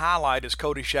need to highlight is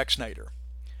Cody Schexnayder.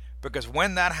 Because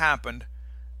when that happened,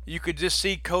 you could just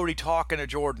see Cody talking to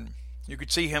Jordan. You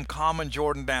could see him calming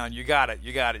Jordan down. You got it.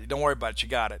 Don't worry about it. You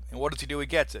got it. And what does he do? He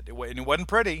gets it. And it wasn't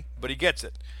pretty, but he gets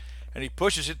it. And he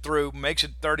pushes it through, makes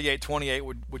it 38-28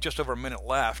 with just over a minute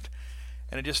left.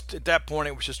 And at that point,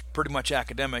 it was just pretty much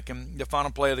academic. And the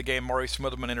final play of the game, Murray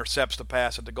Smitherman intercepts the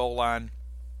pass at the goal line.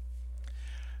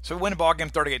 So we win the ball game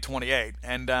 38-28.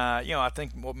 And, I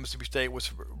think Mississippi State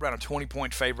was around a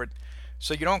 20-point favorite.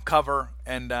 So you don't cover.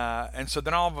 And so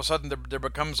then all of a sudden there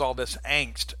becomes all this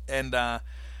angst. And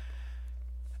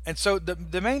so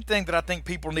the main thing that I think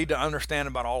people need to understand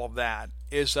about all of that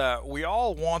is we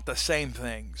all want the same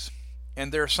things.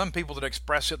 And there are some people that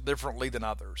express it differently than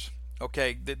others.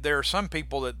 Okay, there are some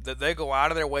people that they go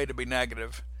out of their way to be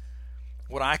negative,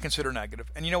 what I consider negative.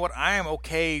 And you know what? I am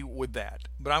okay with that.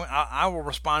 But I will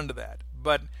respond to that.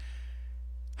 But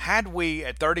had we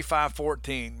at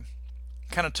 35-14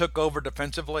 kind of took over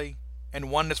defensively and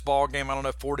won this ball game,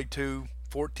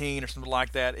 42-14 or something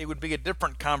like that, it would be a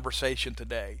different conversation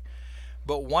today.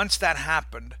 But once that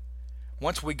happened,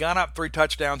 once we got up 3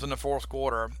 touchdowns in the fourth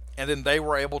quarter, and then they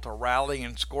were able to rally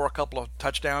and score a couple of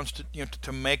touchdowns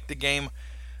to make the game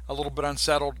a little bit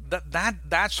unsettled,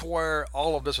 that's where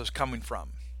all of this is coming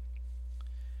from.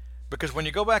 Because when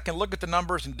you go back and look at the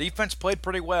numbers, and defense played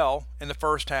pretty well in the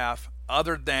first half,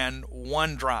 other than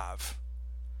one drive.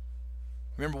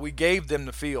 Remember, we gave them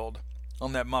the field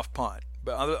on that muff punt.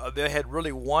 But they had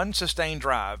really one sustained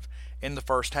drive in the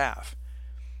first half.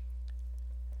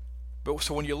 But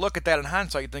so when you look at that in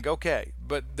hindsight, you think, okay.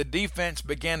 But the defense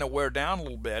began to wear down a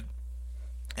little bit.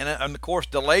 And of course,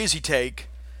 the lazy take,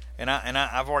 and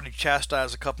I've already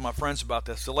chastised a couple of my friends about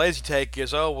this. The lazy take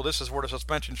is, this is where the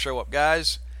suspensions show up.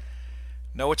 Guys,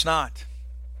 no, it's not.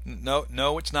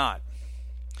 No, it's not.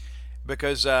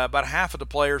 Because about half of the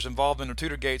players involved in the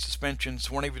Tudor Gate suspensions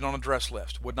weren't even on a dress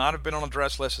list. Would not have been on a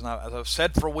dress list, and as I've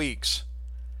said for weeks,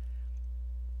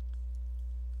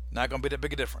 not going to be that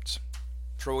big a difference.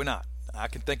 Truly not. I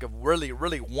can think of really,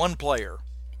 really one player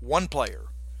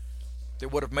that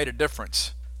would have made a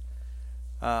difference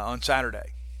on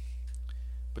Saturday.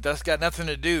 But that's got nothing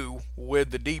to do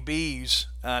with the DBs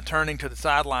turning to the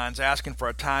sidelines asking for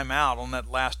a timeout on that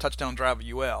last touchdown drive of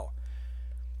UL.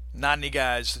 Not any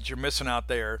guys that you're missing out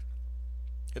there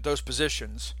at those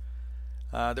positions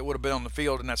that would have been on the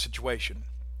field in that situation.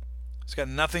 It's got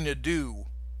nothing to do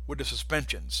with the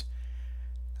suspensions.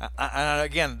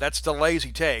 Again, that's the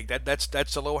lazy take. That's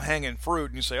the low-hanging fruit.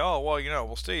 And you say,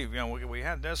 Steve, we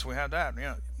had this, we had that.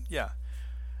 Yeah.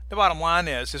 The bottom line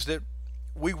is that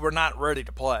we were not ready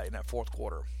to play in that fourth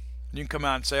quarter. You can come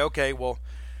out and say, okay, well,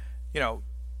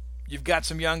 you've got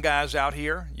some young guys out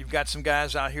here. You've got some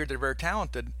guys out here that are very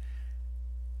talented.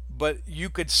 But you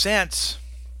could sense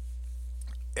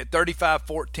at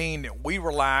 35-14 that we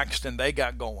relaxed and they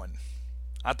got going.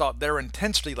 I thought their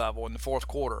intensity level in the fourth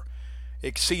quarter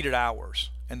exceeded ours,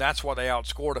 and that's why they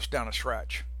outscored us down a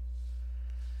stretch.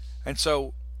 And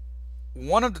so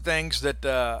one of the things that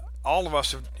all of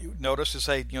us have noticed is,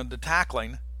 the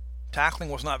tackling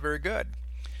was not very good.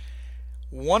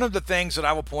 One of the things that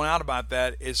I will point out about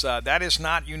that is that is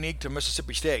not unique to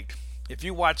Mississippi State. If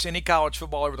you watch any college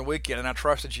football over the weekend, and I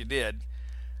trust that you did,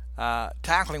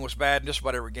 tackling was bad in just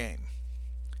about every game,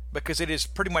 because it is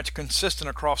pretty much consistent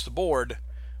across the board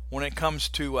when it comes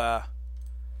to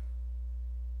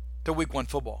week one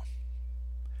football.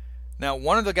 Now,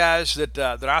 one of the guys that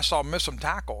I saw miss some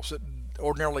tackles that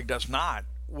ordinarily does not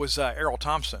was Errol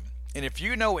Thompson. And if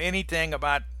you know anything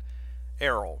about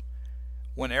Errol,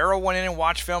 when Errol went in and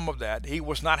watched film of that, he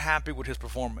was not happy with his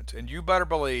performance. And you better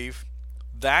believe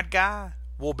that guy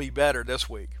will be better this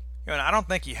week. I don't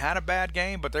think he had a bad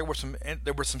game, but there were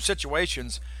some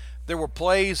situations, there were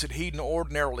plays that he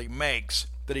ordinarily makes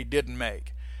that he didn't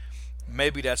make.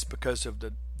 Maybe that's because of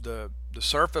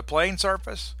the playing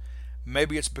surface.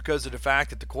 Maybe it's because of the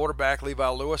fact that the quarterback, Levi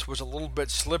Lewis, was a little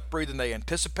bit slippery than they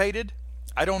anticipated.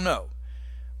 I don't know.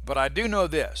 But I do know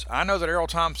this. I know that Errol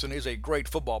Thompson is a great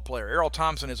football player. Errol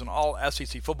Thompson is an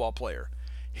all-SEC football player.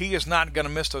 He is not going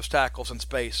to miss those tackles in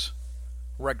space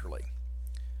regularly.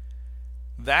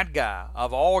 That guy,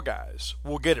 of all guys,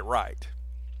 will get it right.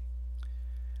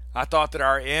 I thought that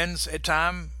our ends at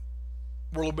time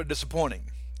were a little bit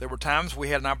disappointing. There were times we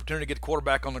had an opportunity to get the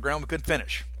quarterback on the ground. We couldn't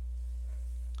finish.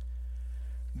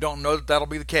 Don't know that that'll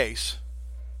be the case.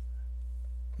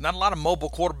 Not a lot of mobile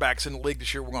quarterbacks in the league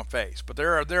this year we're going to face, but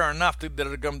there are enough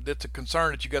that's a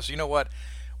concern that you guys, you know what,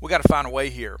 we got to find a way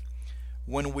here.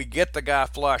 When we get the guy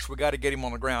flush, we got to get him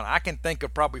on the ground. I can think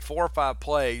of probably 4 or 5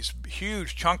 plays,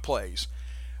 huge chunk plays,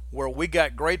 where we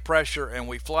got great pressure and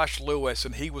we flushed Lewis,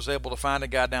 and he was able to find a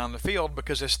guy down the field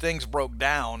because as things broke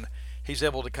down, he's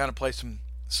able to kind of play some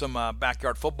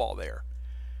backyard football there.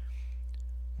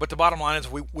 But the bottom line is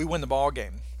we win the ball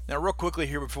game. Now, real quickly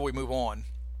here before we move on,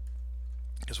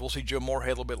 because we'll see Joe Moorhead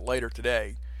a little bit later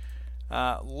today.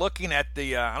 Looking at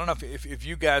the, I don't know if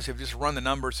you guys have just run the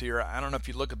numbers here. I don't know if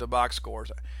you look at the box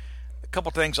scores. A couple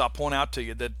things I'll point out to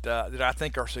you that I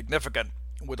think are significant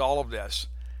with all of this.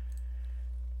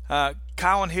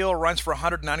 Colin Hill runs for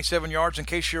 197 yards. In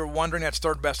case you're wondering, that's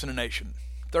third best in the nation.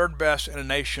 Third best in the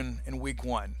nation in week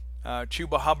one.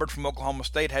 Chuba Hubbard from Oklahoma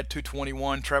State had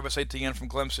 221. Travis Etienne from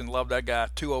Clemson, love that guy,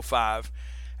 205.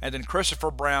 And then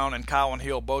Christopher Brown and Colin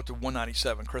Hill both at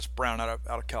 197. Chris Brown out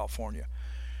of California.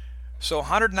 So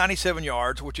 197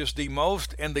 yards, which is the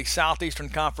most in the Southeastern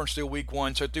Conference through week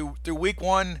one. So through week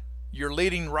one, your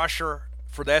leading rusher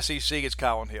for the SEC is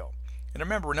Colin Hill. And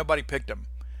remember, nobody picked him.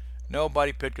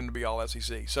 Nobody picked him to be all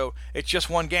SEC. So it's just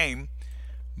one game,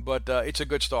 but it's a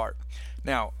good start.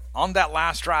 Now, on that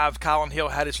last drive, Colin Hill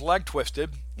had his leg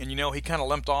twisted, and he kind of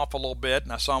limped off a little bit,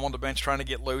 and I saw him on the bench trying to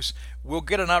get loose. We'll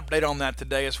get an update on that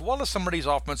today, as well as some of these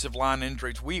offensive line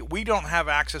injuries. We don't have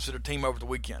access to the team over the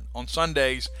weekend. On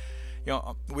Sundays,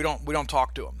 we don't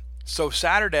talk to them. So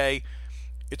Saturday,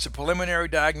 it's a preliminary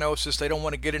diagnosis. They don't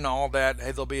want to get into all that.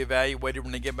 Hey, they'll be evaluated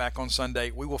when they get back on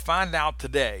Sunday. We will find out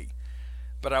today.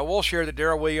 But I will share that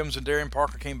Darrell Williams and Darian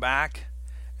Parker came back,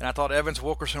 and I thought Evans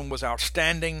Wilkerson was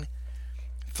outstanding,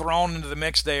 thrown into the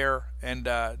mix there, and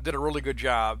did a really good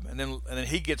job. And then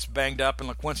he gets banged up, and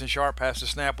LaQuinton Sharp has to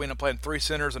snap. We end up playing 3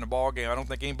 centers in a ball game. I don't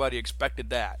think anybody expected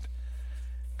that.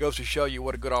 Goes to show you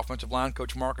what a good offensive line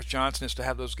coach Marcus Johnson is to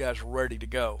have those guys ready to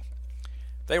go.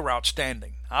 They were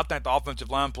outstanding. I think the offensive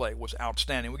line play was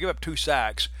outstanding. We give up 2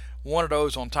 sacks, one of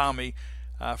those on Tommy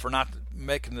for not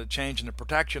making the change in the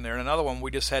protection there, and another one we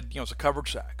just had, it's a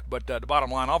coverage sack. But the bottom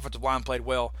line, offensive line played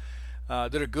well.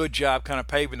 Did a good job kind of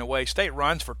paving the way. State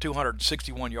runs for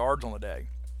 261 yards on the day.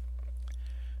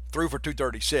 Threw for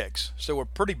 236. So we're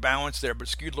pretty balanced there, but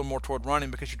skewed a little more toward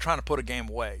running because you're trying to put a game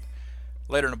away.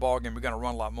 Later in the ball game, we're going to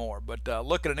run a lot more. But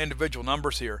look at individual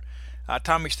numbers here.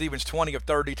 Tommy Stevens, 20 of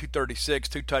 30, 236,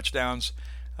 2 touchdowns,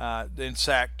 then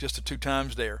sacked just the 2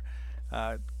 times there.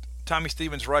 Tommy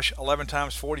Stevens rushed 11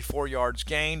 times, 44 yards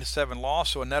gained, 7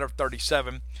 lost, so a net of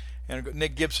 37. And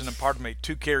Nick Gibson,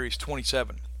 2 carries,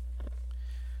 27.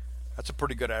 That's a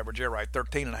pretty good average there, right?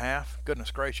 13.5.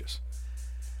 Goodness gracious.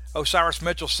 Osiris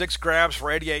Mitchell, 6 grabs for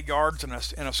 88 yards and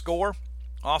a score.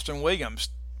 Austin Williams,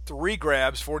 3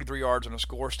 grabs, 43 yards and a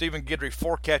score. Stephen Guidry,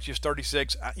 4 catches,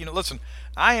 36. Listen,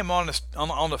 I am on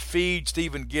the feed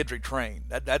Stephen Guidry train.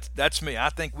 That's me. I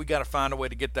think we got to find a way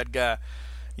to get that guy,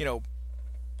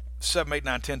 7, 8,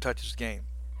 9, 10 touches a game.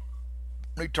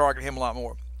 We target him a lot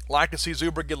more. Like to see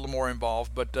Zuber get a little more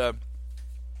involved, but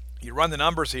You run the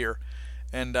numbers here,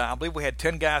 and I believe we had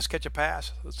 10 guys catch a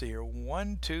pass. Let's see here.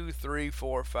 1, 2, 3,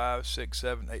 4, 5, 6,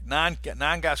 7, 8, 9.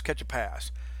 9 guys catch a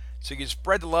pass. So you can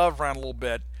spread the love around a little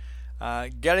bit.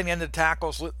 Getting into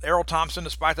tackles, Errol Thompson,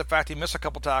 despite the fact he missed a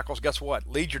couple tackles, guess what?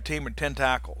 Leads your team in 10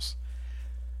 tackles.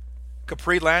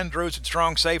 Capri Landrews at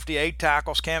strong safety, 8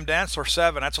 tackles. Cam Dantzler,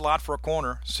 7. That's a lot for a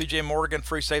corner. C.J. Morgan,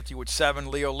 free safety, with 7.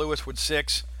 Leo Lewis with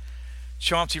 6.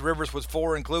 Chauncey Rivers with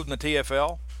 4, including the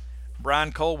TFL.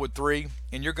 Brian Cole with 3.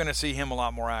 And you're going to see him a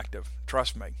lot more active.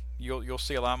 Trust me. You'll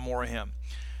see a lot more of him.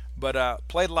 But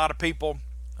played a lot of people.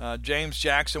 James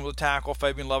Jackson with a tackle.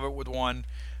 Fabian Lovett with 1.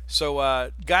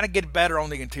 So got to get better on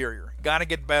the interior.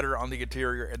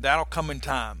 And that'll come in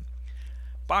time.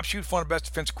 Bob Shoot's one of the best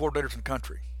defensive coordinators in the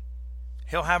country.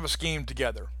 He'll have a scheme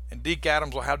together, and Deke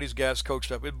Adams will have these guys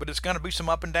coached up. But it's going to be some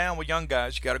up and down with young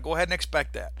guys. You got to go ahead and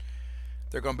expect that.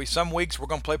 There are going to be some weeks we're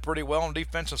going to play pretty well on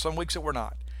defense, and some weeks that we're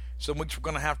not. Some weeks we're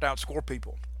going to have to outscore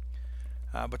people.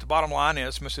 But the bottom line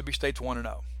is Mississippi State's 1-0.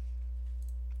 1-0.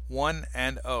 I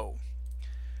want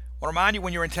to remind you,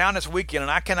 when you're in town this weekend,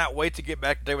 and I cannot wait to get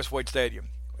back to Davis Wade Stadium.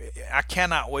 I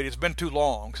cannot wait. It's been too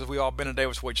long since we've all been in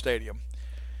Davis Wade Stadium.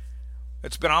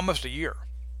 It's been almost a year.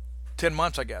 10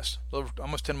 months, I guess.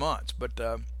 Almost 10 months. But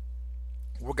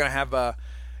we're going to have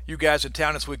you guys in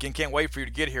town this weekend. Can't wait for you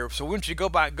to get here. So why don't you go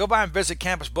by and visit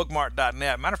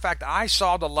campusbookmart.net. Matter of fact, I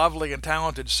saw the lovely and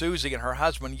talented Susie and her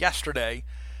husband yesterday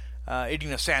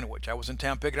eating a sandwich. I was in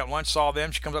town picking up lunch, saw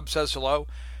them. She comes up and says hello,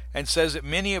 and says that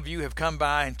many of you have come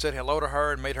by and said hello to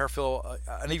her and made her feel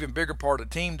an even bigger part of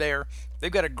the team there. They've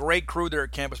got a great crew there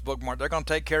at Campus Bookmart. They're going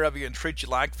to take care of you and treat you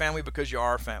like family because you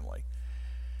are family.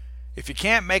 If you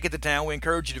can't make it to town, we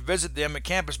encourage you to visit them at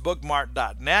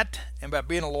campusbookmart.net. And by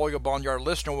being a loyal Boneyard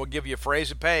listener, we'll give you a phrase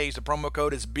that pays. The promo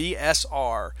code is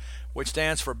BSR, which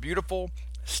stands for Beautiful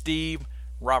Steve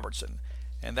Robertson.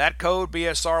 And that code,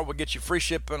 BSR, will get you free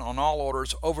shipping on all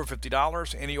orders over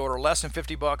 $50. Any order less than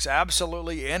 $50,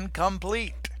 absolutely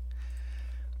incomplete.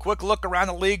 Quick look around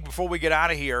the league before we get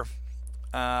out of here.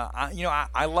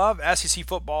 I love SEC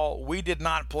football. We did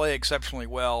not play exceptionally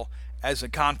well as a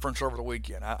conference over the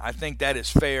weekend. I think that is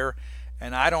fair,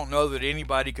 and I don't know that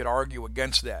anybody could argue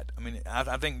against that. I mean,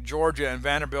 I think Georgia and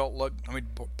Vanderbilt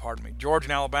Georgia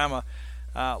and Alabama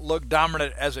looked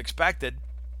dominant as expected.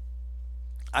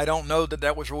 I don't know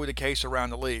that was really the case around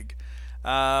the league.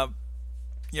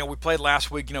 We played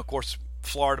last week. Of course,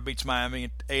 Florida beats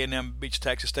Miami, A&M beats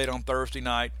Texas State on Thursday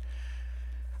night.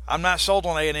 I'm not sold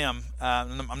on A&M.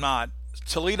 I'm not.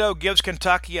 Toledo gives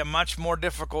Kentucky a much more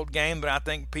difficult game than I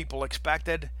think people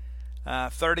expected.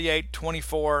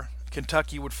 38-24,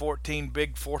 Kentucky with 14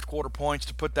 big fourth quarter points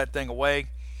to put that thing away.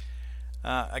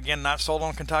 Again, not sold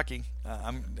on Kentucky.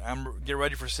 I'm getting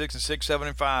ready for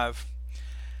 6-6,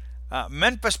 7-5.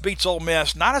 Memphis beats Ole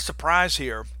Miss. Not a surprise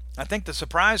here. I think the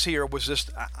surprise here was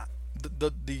just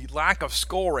the lack of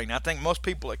scoring. I think most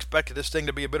people expected this thing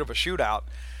to be a bit of a shootout.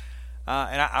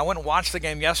 And I went and watched the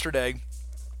game yesterday.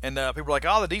 And people were like,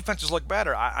 the defenses look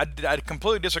better. I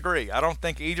completely disagree. I don't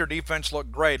think either defense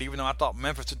looked great, even though I thought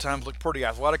Memphis at times looked pretty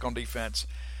athletic on defense.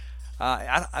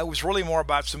 I was really more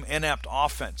about some inept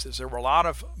offenses. There were a lot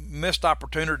of missed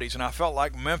opportunities, and I felt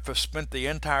like Memphis spent the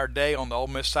entire day on the Ole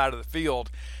Miss side of the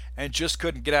field and just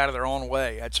couldn't get out of their own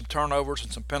way. Had some turnovers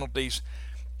and some penalties.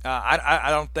 I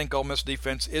don't think Ole Miss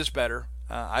defense is better.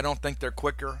 I don't think they're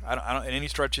quicker. I don't in any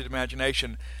stretch of the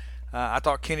imagination. I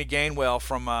thought Kenny Gainwell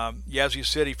from Yazoo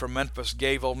City from Memphis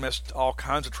gave Ole Miss all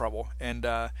kinds of trouble. And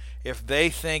if they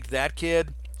think that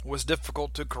kid was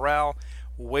difficult to corral,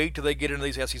 wait till they get into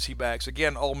these SEC bags.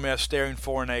 Again, Ole Miss staring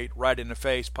 4-8 right in the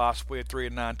face, possibly a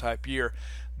 3-9 type year.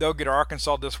 They'll get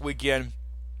Arkansas this weekend.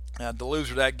 The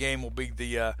loser of that game will be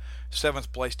the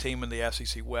 7th place team in the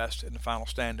SEC West in the final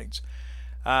standings.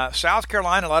 South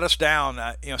Carolina let us down.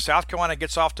 South Carolina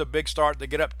gets off to a big start. They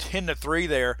get up 10-3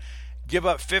 there. Give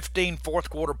up 15 fourth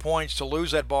quarter points to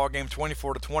lose that ball game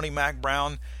 24-20. Mack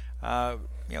Brown,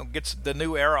 gets the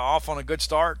new era off on a good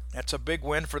start. That's a big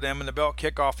win for them in the Belt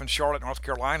kickoff in Charlotte, North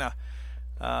Carolina.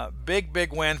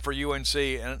 Big win for UNC.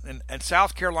 And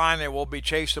South Carolina will be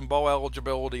chasing bowl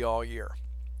eligibility all year.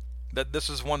 This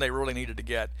is one they really needed to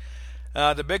get.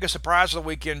 The biggest surprise of the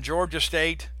weekend, Georgia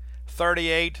State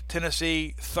 38,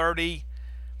 Tennessee 30.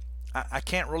 I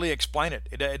can't really explain it.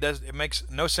 It makes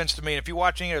no sense to me. And if you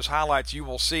watch any of those highlights, you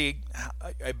will see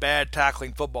a bad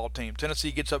tackling football team.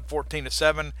 Tennessee gets up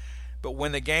 14-7, but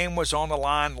when the game was on the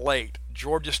line late,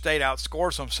 Georgia State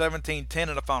outscores them 17-10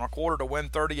 in the final quarter to win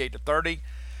 38-30.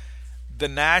 The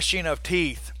gnashing of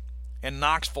teeth in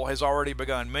Knoxville has already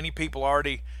begun. Many people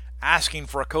already asking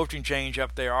for a coaching change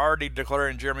up there, already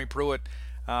declaring Jeremy Pruitt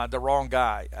the wrong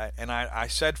guy. And I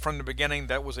said from the beginning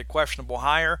that was a questionable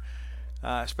hire,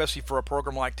 especially for a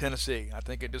program like Tennessee. I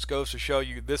think it just goes to show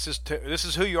you this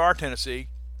is who you are, Tennessee.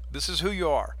 This is who you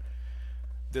are.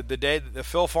 The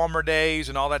Phil Fulmer days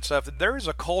and all that stuff. There is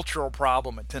a cultural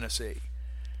problem at Tennessee,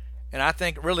 and I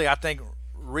think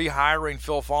rehiring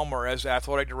Phil Fulmer as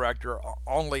athletic director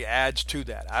only adds to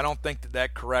that. I don't think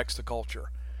that corrects the culture.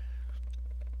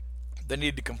 They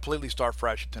need to completely start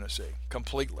fresh at Tennessee.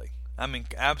 Completely. I mean,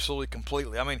 absolutely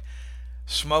completely. I mean,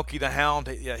 Smokey the Hound,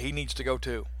 he needs to go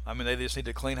too. I mean, they just need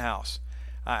to clean house.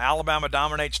 Alabama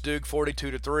dominates Duke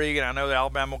 42-3, and I know that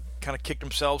Alabama kind of kicked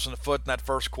themselves in the foot in that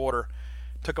first quarter.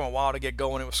 Took them a while to get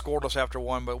going. It was scoreless after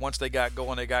one, but once they got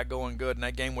going good, and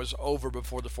that game was over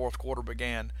before the fourth quarter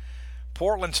began.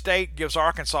 Portland State gives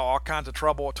Arkansas all kinds of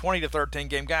trouble. A 20-13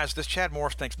 game. Guys, this Chad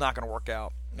Morris thing's not going to work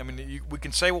out. I mean, we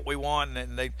can say what we want,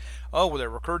 and they're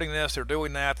recruiting this, they're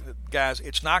doing that. Guys,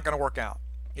 it's not going to work out.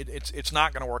 It's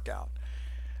not going to work out.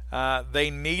 They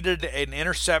needed an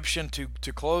interception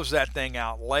to close that thing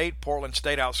out late. Portland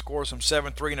State outscores them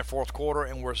 7-3 in the fourth quarter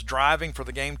and was driving for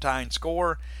the game-tying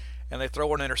score, and they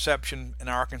throw an interception, and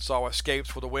Arkansas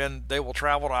escapes with a win. They will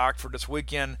travel to Oxford this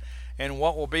weekend in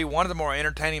what will be one of the more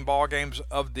entertaining ball games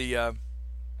of the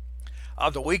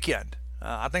weekend.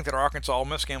 I think that Arkansas-Ole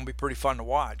Miss game will be pretty fun to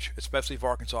watch, especially if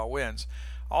Arkansas wins.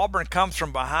 Auburn comes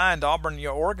from behind.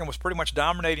 Oregon was pretty much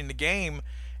dominating the game,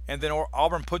 and then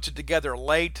Auburn puts it together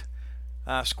late,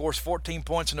 scores 14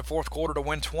 points in the fourth quarter to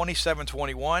win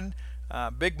 27-21.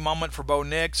 Big moment for Bo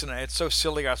Nix, and it's so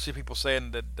silly. I see people saying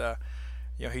that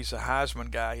he's a Heisman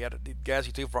guy.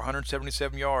 He threw for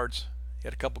 177 yards. He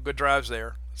had a couple good drives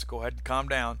there. Let's go ahead and calm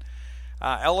down.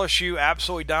 LSU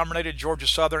absolutely dominated Georgia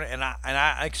Southern, and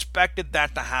I expected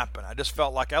that to happen. I just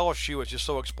felt like LSU is just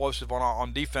so explosive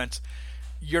on defense.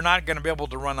 You're not going to be able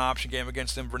to run an option game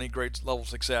against them for any great level of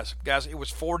success. Guys, it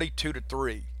was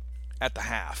 42-3 at the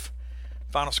half.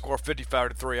 Final score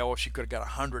 55-3. LSU could have got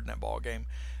 100 in that ball game.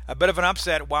 A bit of an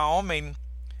upset. Wyoming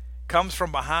comes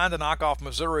from behind to knock off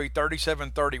Missouri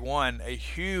 37-31. A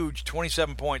huge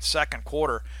 27-point second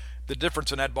quarter. The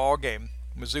difference in that ball game.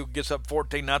 Mizzou gets up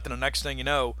 14-0. The next thing you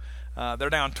know, they're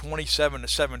down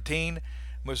 27-17.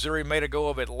 Missouri made a go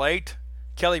of it late.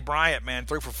 Kelly Bryant, man,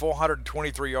 threw for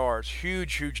 423 yards.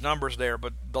 Huge numbers there,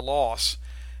 but the loss.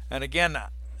 And again,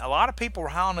 a lot of people were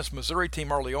high on this Missouri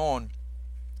team early on.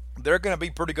 They're going to be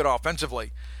pretty good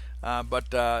offensively,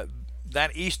 but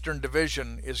that Eastern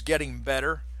Division is getting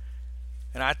better.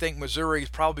 And I think Missouri is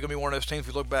probably going to be one of those teams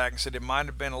we look back and said it might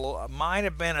have been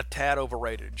a tad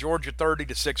overrated. Georgia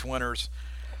 30-6 winners.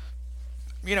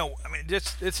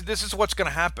 This is what's going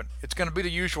to happen. It's going to be the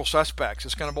usual suspects.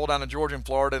 It's going to boil down to Georgia and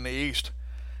Florida in the East,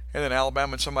 and then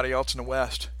Alabama and somebody else in the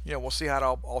West. We'll see how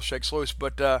it all shakes loose.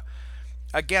 But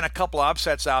again, a couple of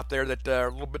upsets out there that are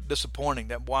a little bit disappointing.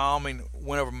 That Wyoming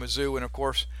went over Mizzou, and of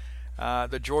course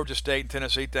the Georgia State and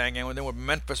Tennessee thing, and then with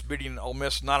Memphis beating Ole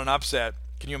Miss, not an upset.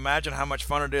 Can you imagine how much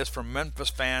fun it is for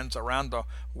Memphis fans around the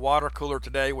water cooler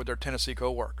today with their Tennessee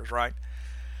coworkers, right?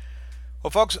 Well,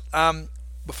 folks,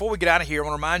 before we get out of here, I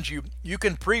want to remind you, you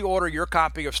can pre-order your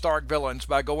copy of Stark Villains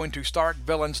by going to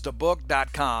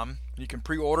starkvillainsthebook.com. You can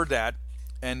pre-order that,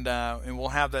 and we'll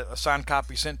have a signed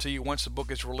copy sent to you once the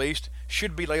book is released.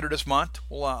 Should be later this month.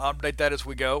 We'll update that as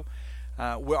we go.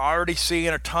 We're already seeing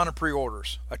a ton of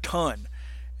pre-orders, a ton.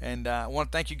 And I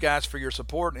want to thank you guys for your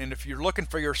support. And if you're looking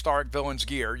for your Stark Villains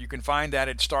gear, you can find that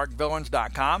at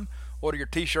starkvillains.com. Order your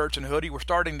t-shirts and hoodie. We're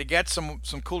starting to get some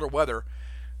cooler weather,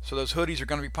 so those hoodies are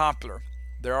going to be popular.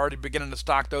 They're already beginning to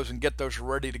stock those and get those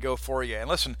ready to go for you. And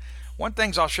listen, one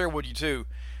thing I'll share with you too,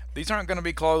 these aren't going to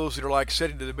be clothes that are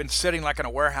that have been sitting like in a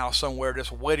warehouse somewhere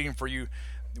just waiting for you.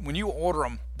 When you order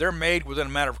them, they're made within a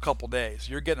matter of a couple of days.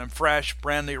 You're getting them fresh,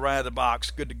 brand new, right out of the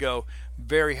box, good to go.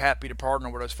 Very happy to partner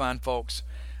with those fine folks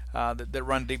that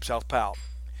run Deep South Pal.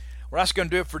 Well, that's going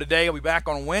to do it for today. I'll be back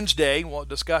on Wednesday. We'll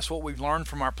discuss what we've learned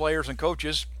from our players and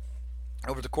coaches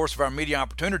over the course of our media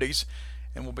opportunities,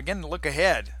 and we'll begin to look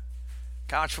ahead.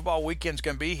 College football weekend's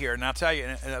going to be here, and I'll tell you,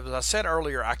 and as I said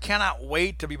earlier, I cannot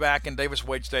wait to be back in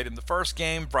Davis-Wade Stadium. The first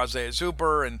game for Isaiah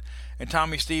Zuber and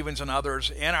Tommy Stevens and others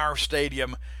in our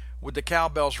stadium with the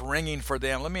cowbells ringing for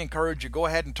them. Let me encourage you, go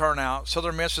ahead and turn out.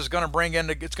 Southern Miss is going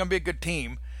to it's going to be a good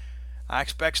team. I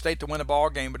expect State to win the ball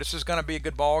game, but this is going to be a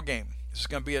good ball game. This is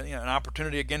going to be an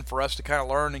opportunity again for us to kind of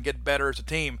learn and get better as a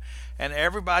team. And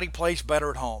everybody plays better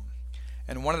at home.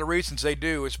 And one of the reasons they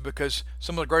do is because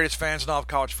some of the greatest fans in all of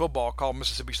college football call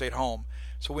Mississippi State home.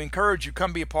 So we encourage you,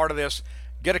 come be a part of this.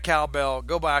 Get a cowbell,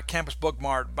 go by a Campus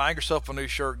Bookmart, buy yourself a new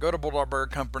shirt, go to Bulldog Burger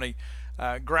Company,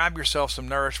 grab yourself some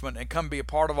nourishment, and come be a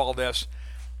part of all this.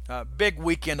 big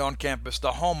weekend on campus,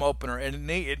 the home opener, and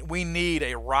we need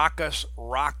a raucous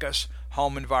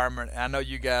home environment. I know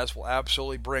you guys will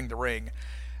absolutely bring the ring.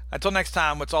 Until next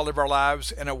time, let's all live our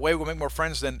lives in a way we'll make more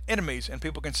friends than enemies, and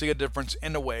people can see a difference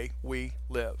in the way we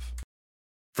live.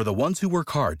 For the ones who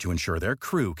work hard to ensure their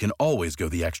crew can always go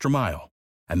the extra mile,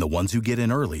 and the ones who get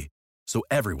in early so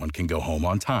everyone can go home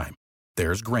on time,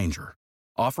 there's Grainger,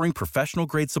 offering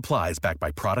professional-grade supplies backed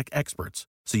by product experts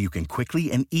so you can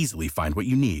quickly and easily find what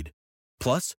you need.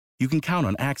 Plus, you can count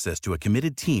on access to a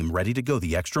committed team ready to go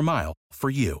the extra mile for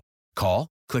you. Call,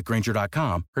 click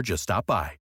Grainger.com, or just stop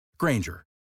by. Grainger,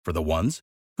 for the ones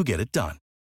who get it done.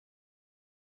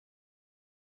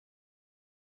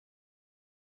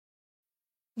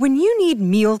 When you need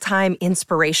mealtime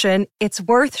inspiration, it's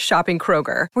worth shopping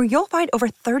Kroger, where you'll find over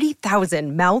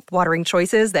 30,000 mouth-watering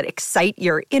choices that excite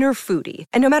your inner foodie.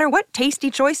 And no matter what tasty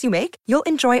choice you make, you'll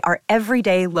enjoy our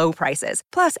everyday low prices,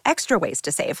 plus extra ways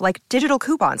to save, like digital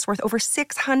coupons worth over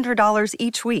 $600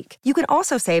 each week. You can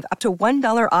also save up to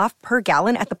 $1 off per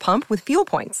gallon at the pump with fuel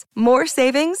points. More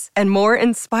savings and more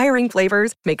inspiring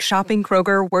flavors make shopping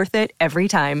Kroger worth it every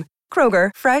time.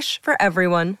 Kroger, fresh for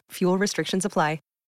everyone. Fuel restrictions apply.